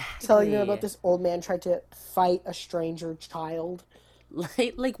 telling them about Exactly. this old man tried to fight a stranger child.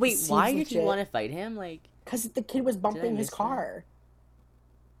 Wait, This seems why did you want legit. to fight him? Like, Because the kid was did I bumping his miss that? car.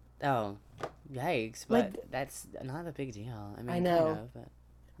 Oh, yikes! But Like, that's not a big deal. I I mean, kind know. of, but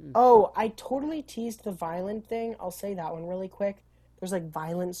hmm. Oh, I totally teased the violent thing. I'll say that one really quick. There's like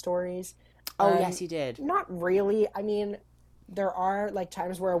violent stories. Oh Um, yes, you did. Not really. I mean, there are like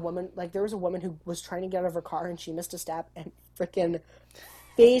times where a woman, like there was a woman who was trying to get out of her car and she missed a step and freaking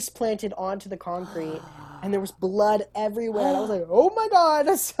face planted onto the concrete and there was blood everywhere. And I was like, oh my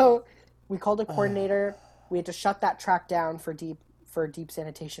God. So we called a Oh. coordinator. We had to shut that track down for deep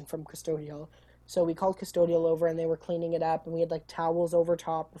sanitation from custodial. So we called custodial over and they were cleaning it up, and we had like towels over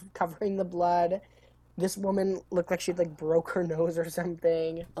top covering the blood. This woman looked like she'd like broke her nose or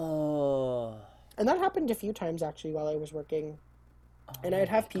something. Oh. And that happened a few times actually while I was working. And I'd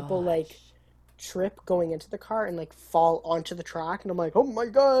Oh my have people like gosh. trip going into the car and like fall onto the track, and I'm like, oh my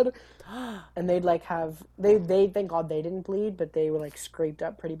god. And they'd like have they thank God they didn't bleed, but they were like scraped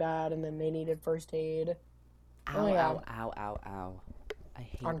up pretty bad, and then they needed first aid. Oh Ow, yeah, ow, ow, ow, ow. I on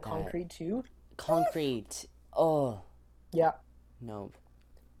hate that. concrete too. Concrete. Oh, Yeah, no.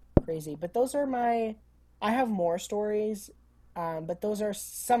 crazy. But those are my. I have more stories, but those are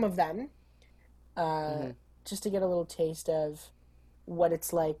some of them. Uh, Hmm. just to get a little taste of what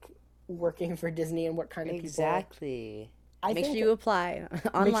it's like working for Disney and what kind of people. Exactly. I Make sure think you apply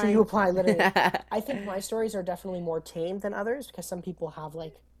make sure you online. apply literally. I think my stories are definitely more tame than others because some people have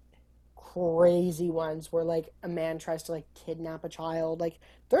like crazy ones where like a man tries to like kidnap a child. Like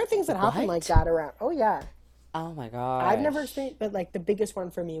there are things that happen like What? that around. Oh yeah. Oh my I've never gosh. experienced, but like the biggest one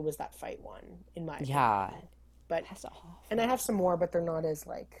for me was that fight one, in my Yeah. opinion. But That's and I awful. have some more, but they're not as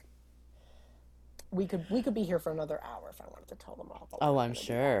like we could be here for another hour if I wanted to tell them all, but we're Oh, not I'm gonna do that.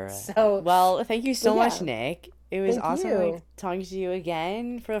 sure. So, Well, thank you but so much, yeah, Nick. It was thank awesome like you. talking to you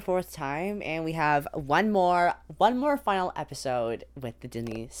again for the fourth time, and we have one more final episode with the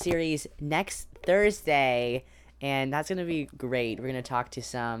Disney series next Thursday, and that's gonna be great. We're gonna talk to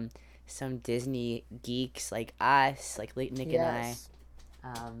some Disney geeks like us, like late Nick and I. Yes.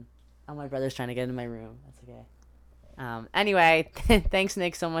 Um, oh, my brother's trying to get in my room. That's okay. Anyway, thanks,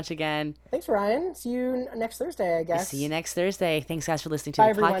 Nick, so much again. Thanks, Ryan. See you next Thursday, I See you guess. next Thursday. Thanks, guys, for listening to Bye, the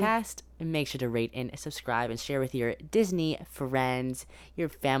everyone. podcast. And make sure to rate and subscribe and share with your Disney friends, your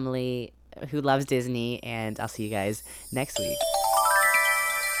family who loves Disney. And I'll see you guys next week.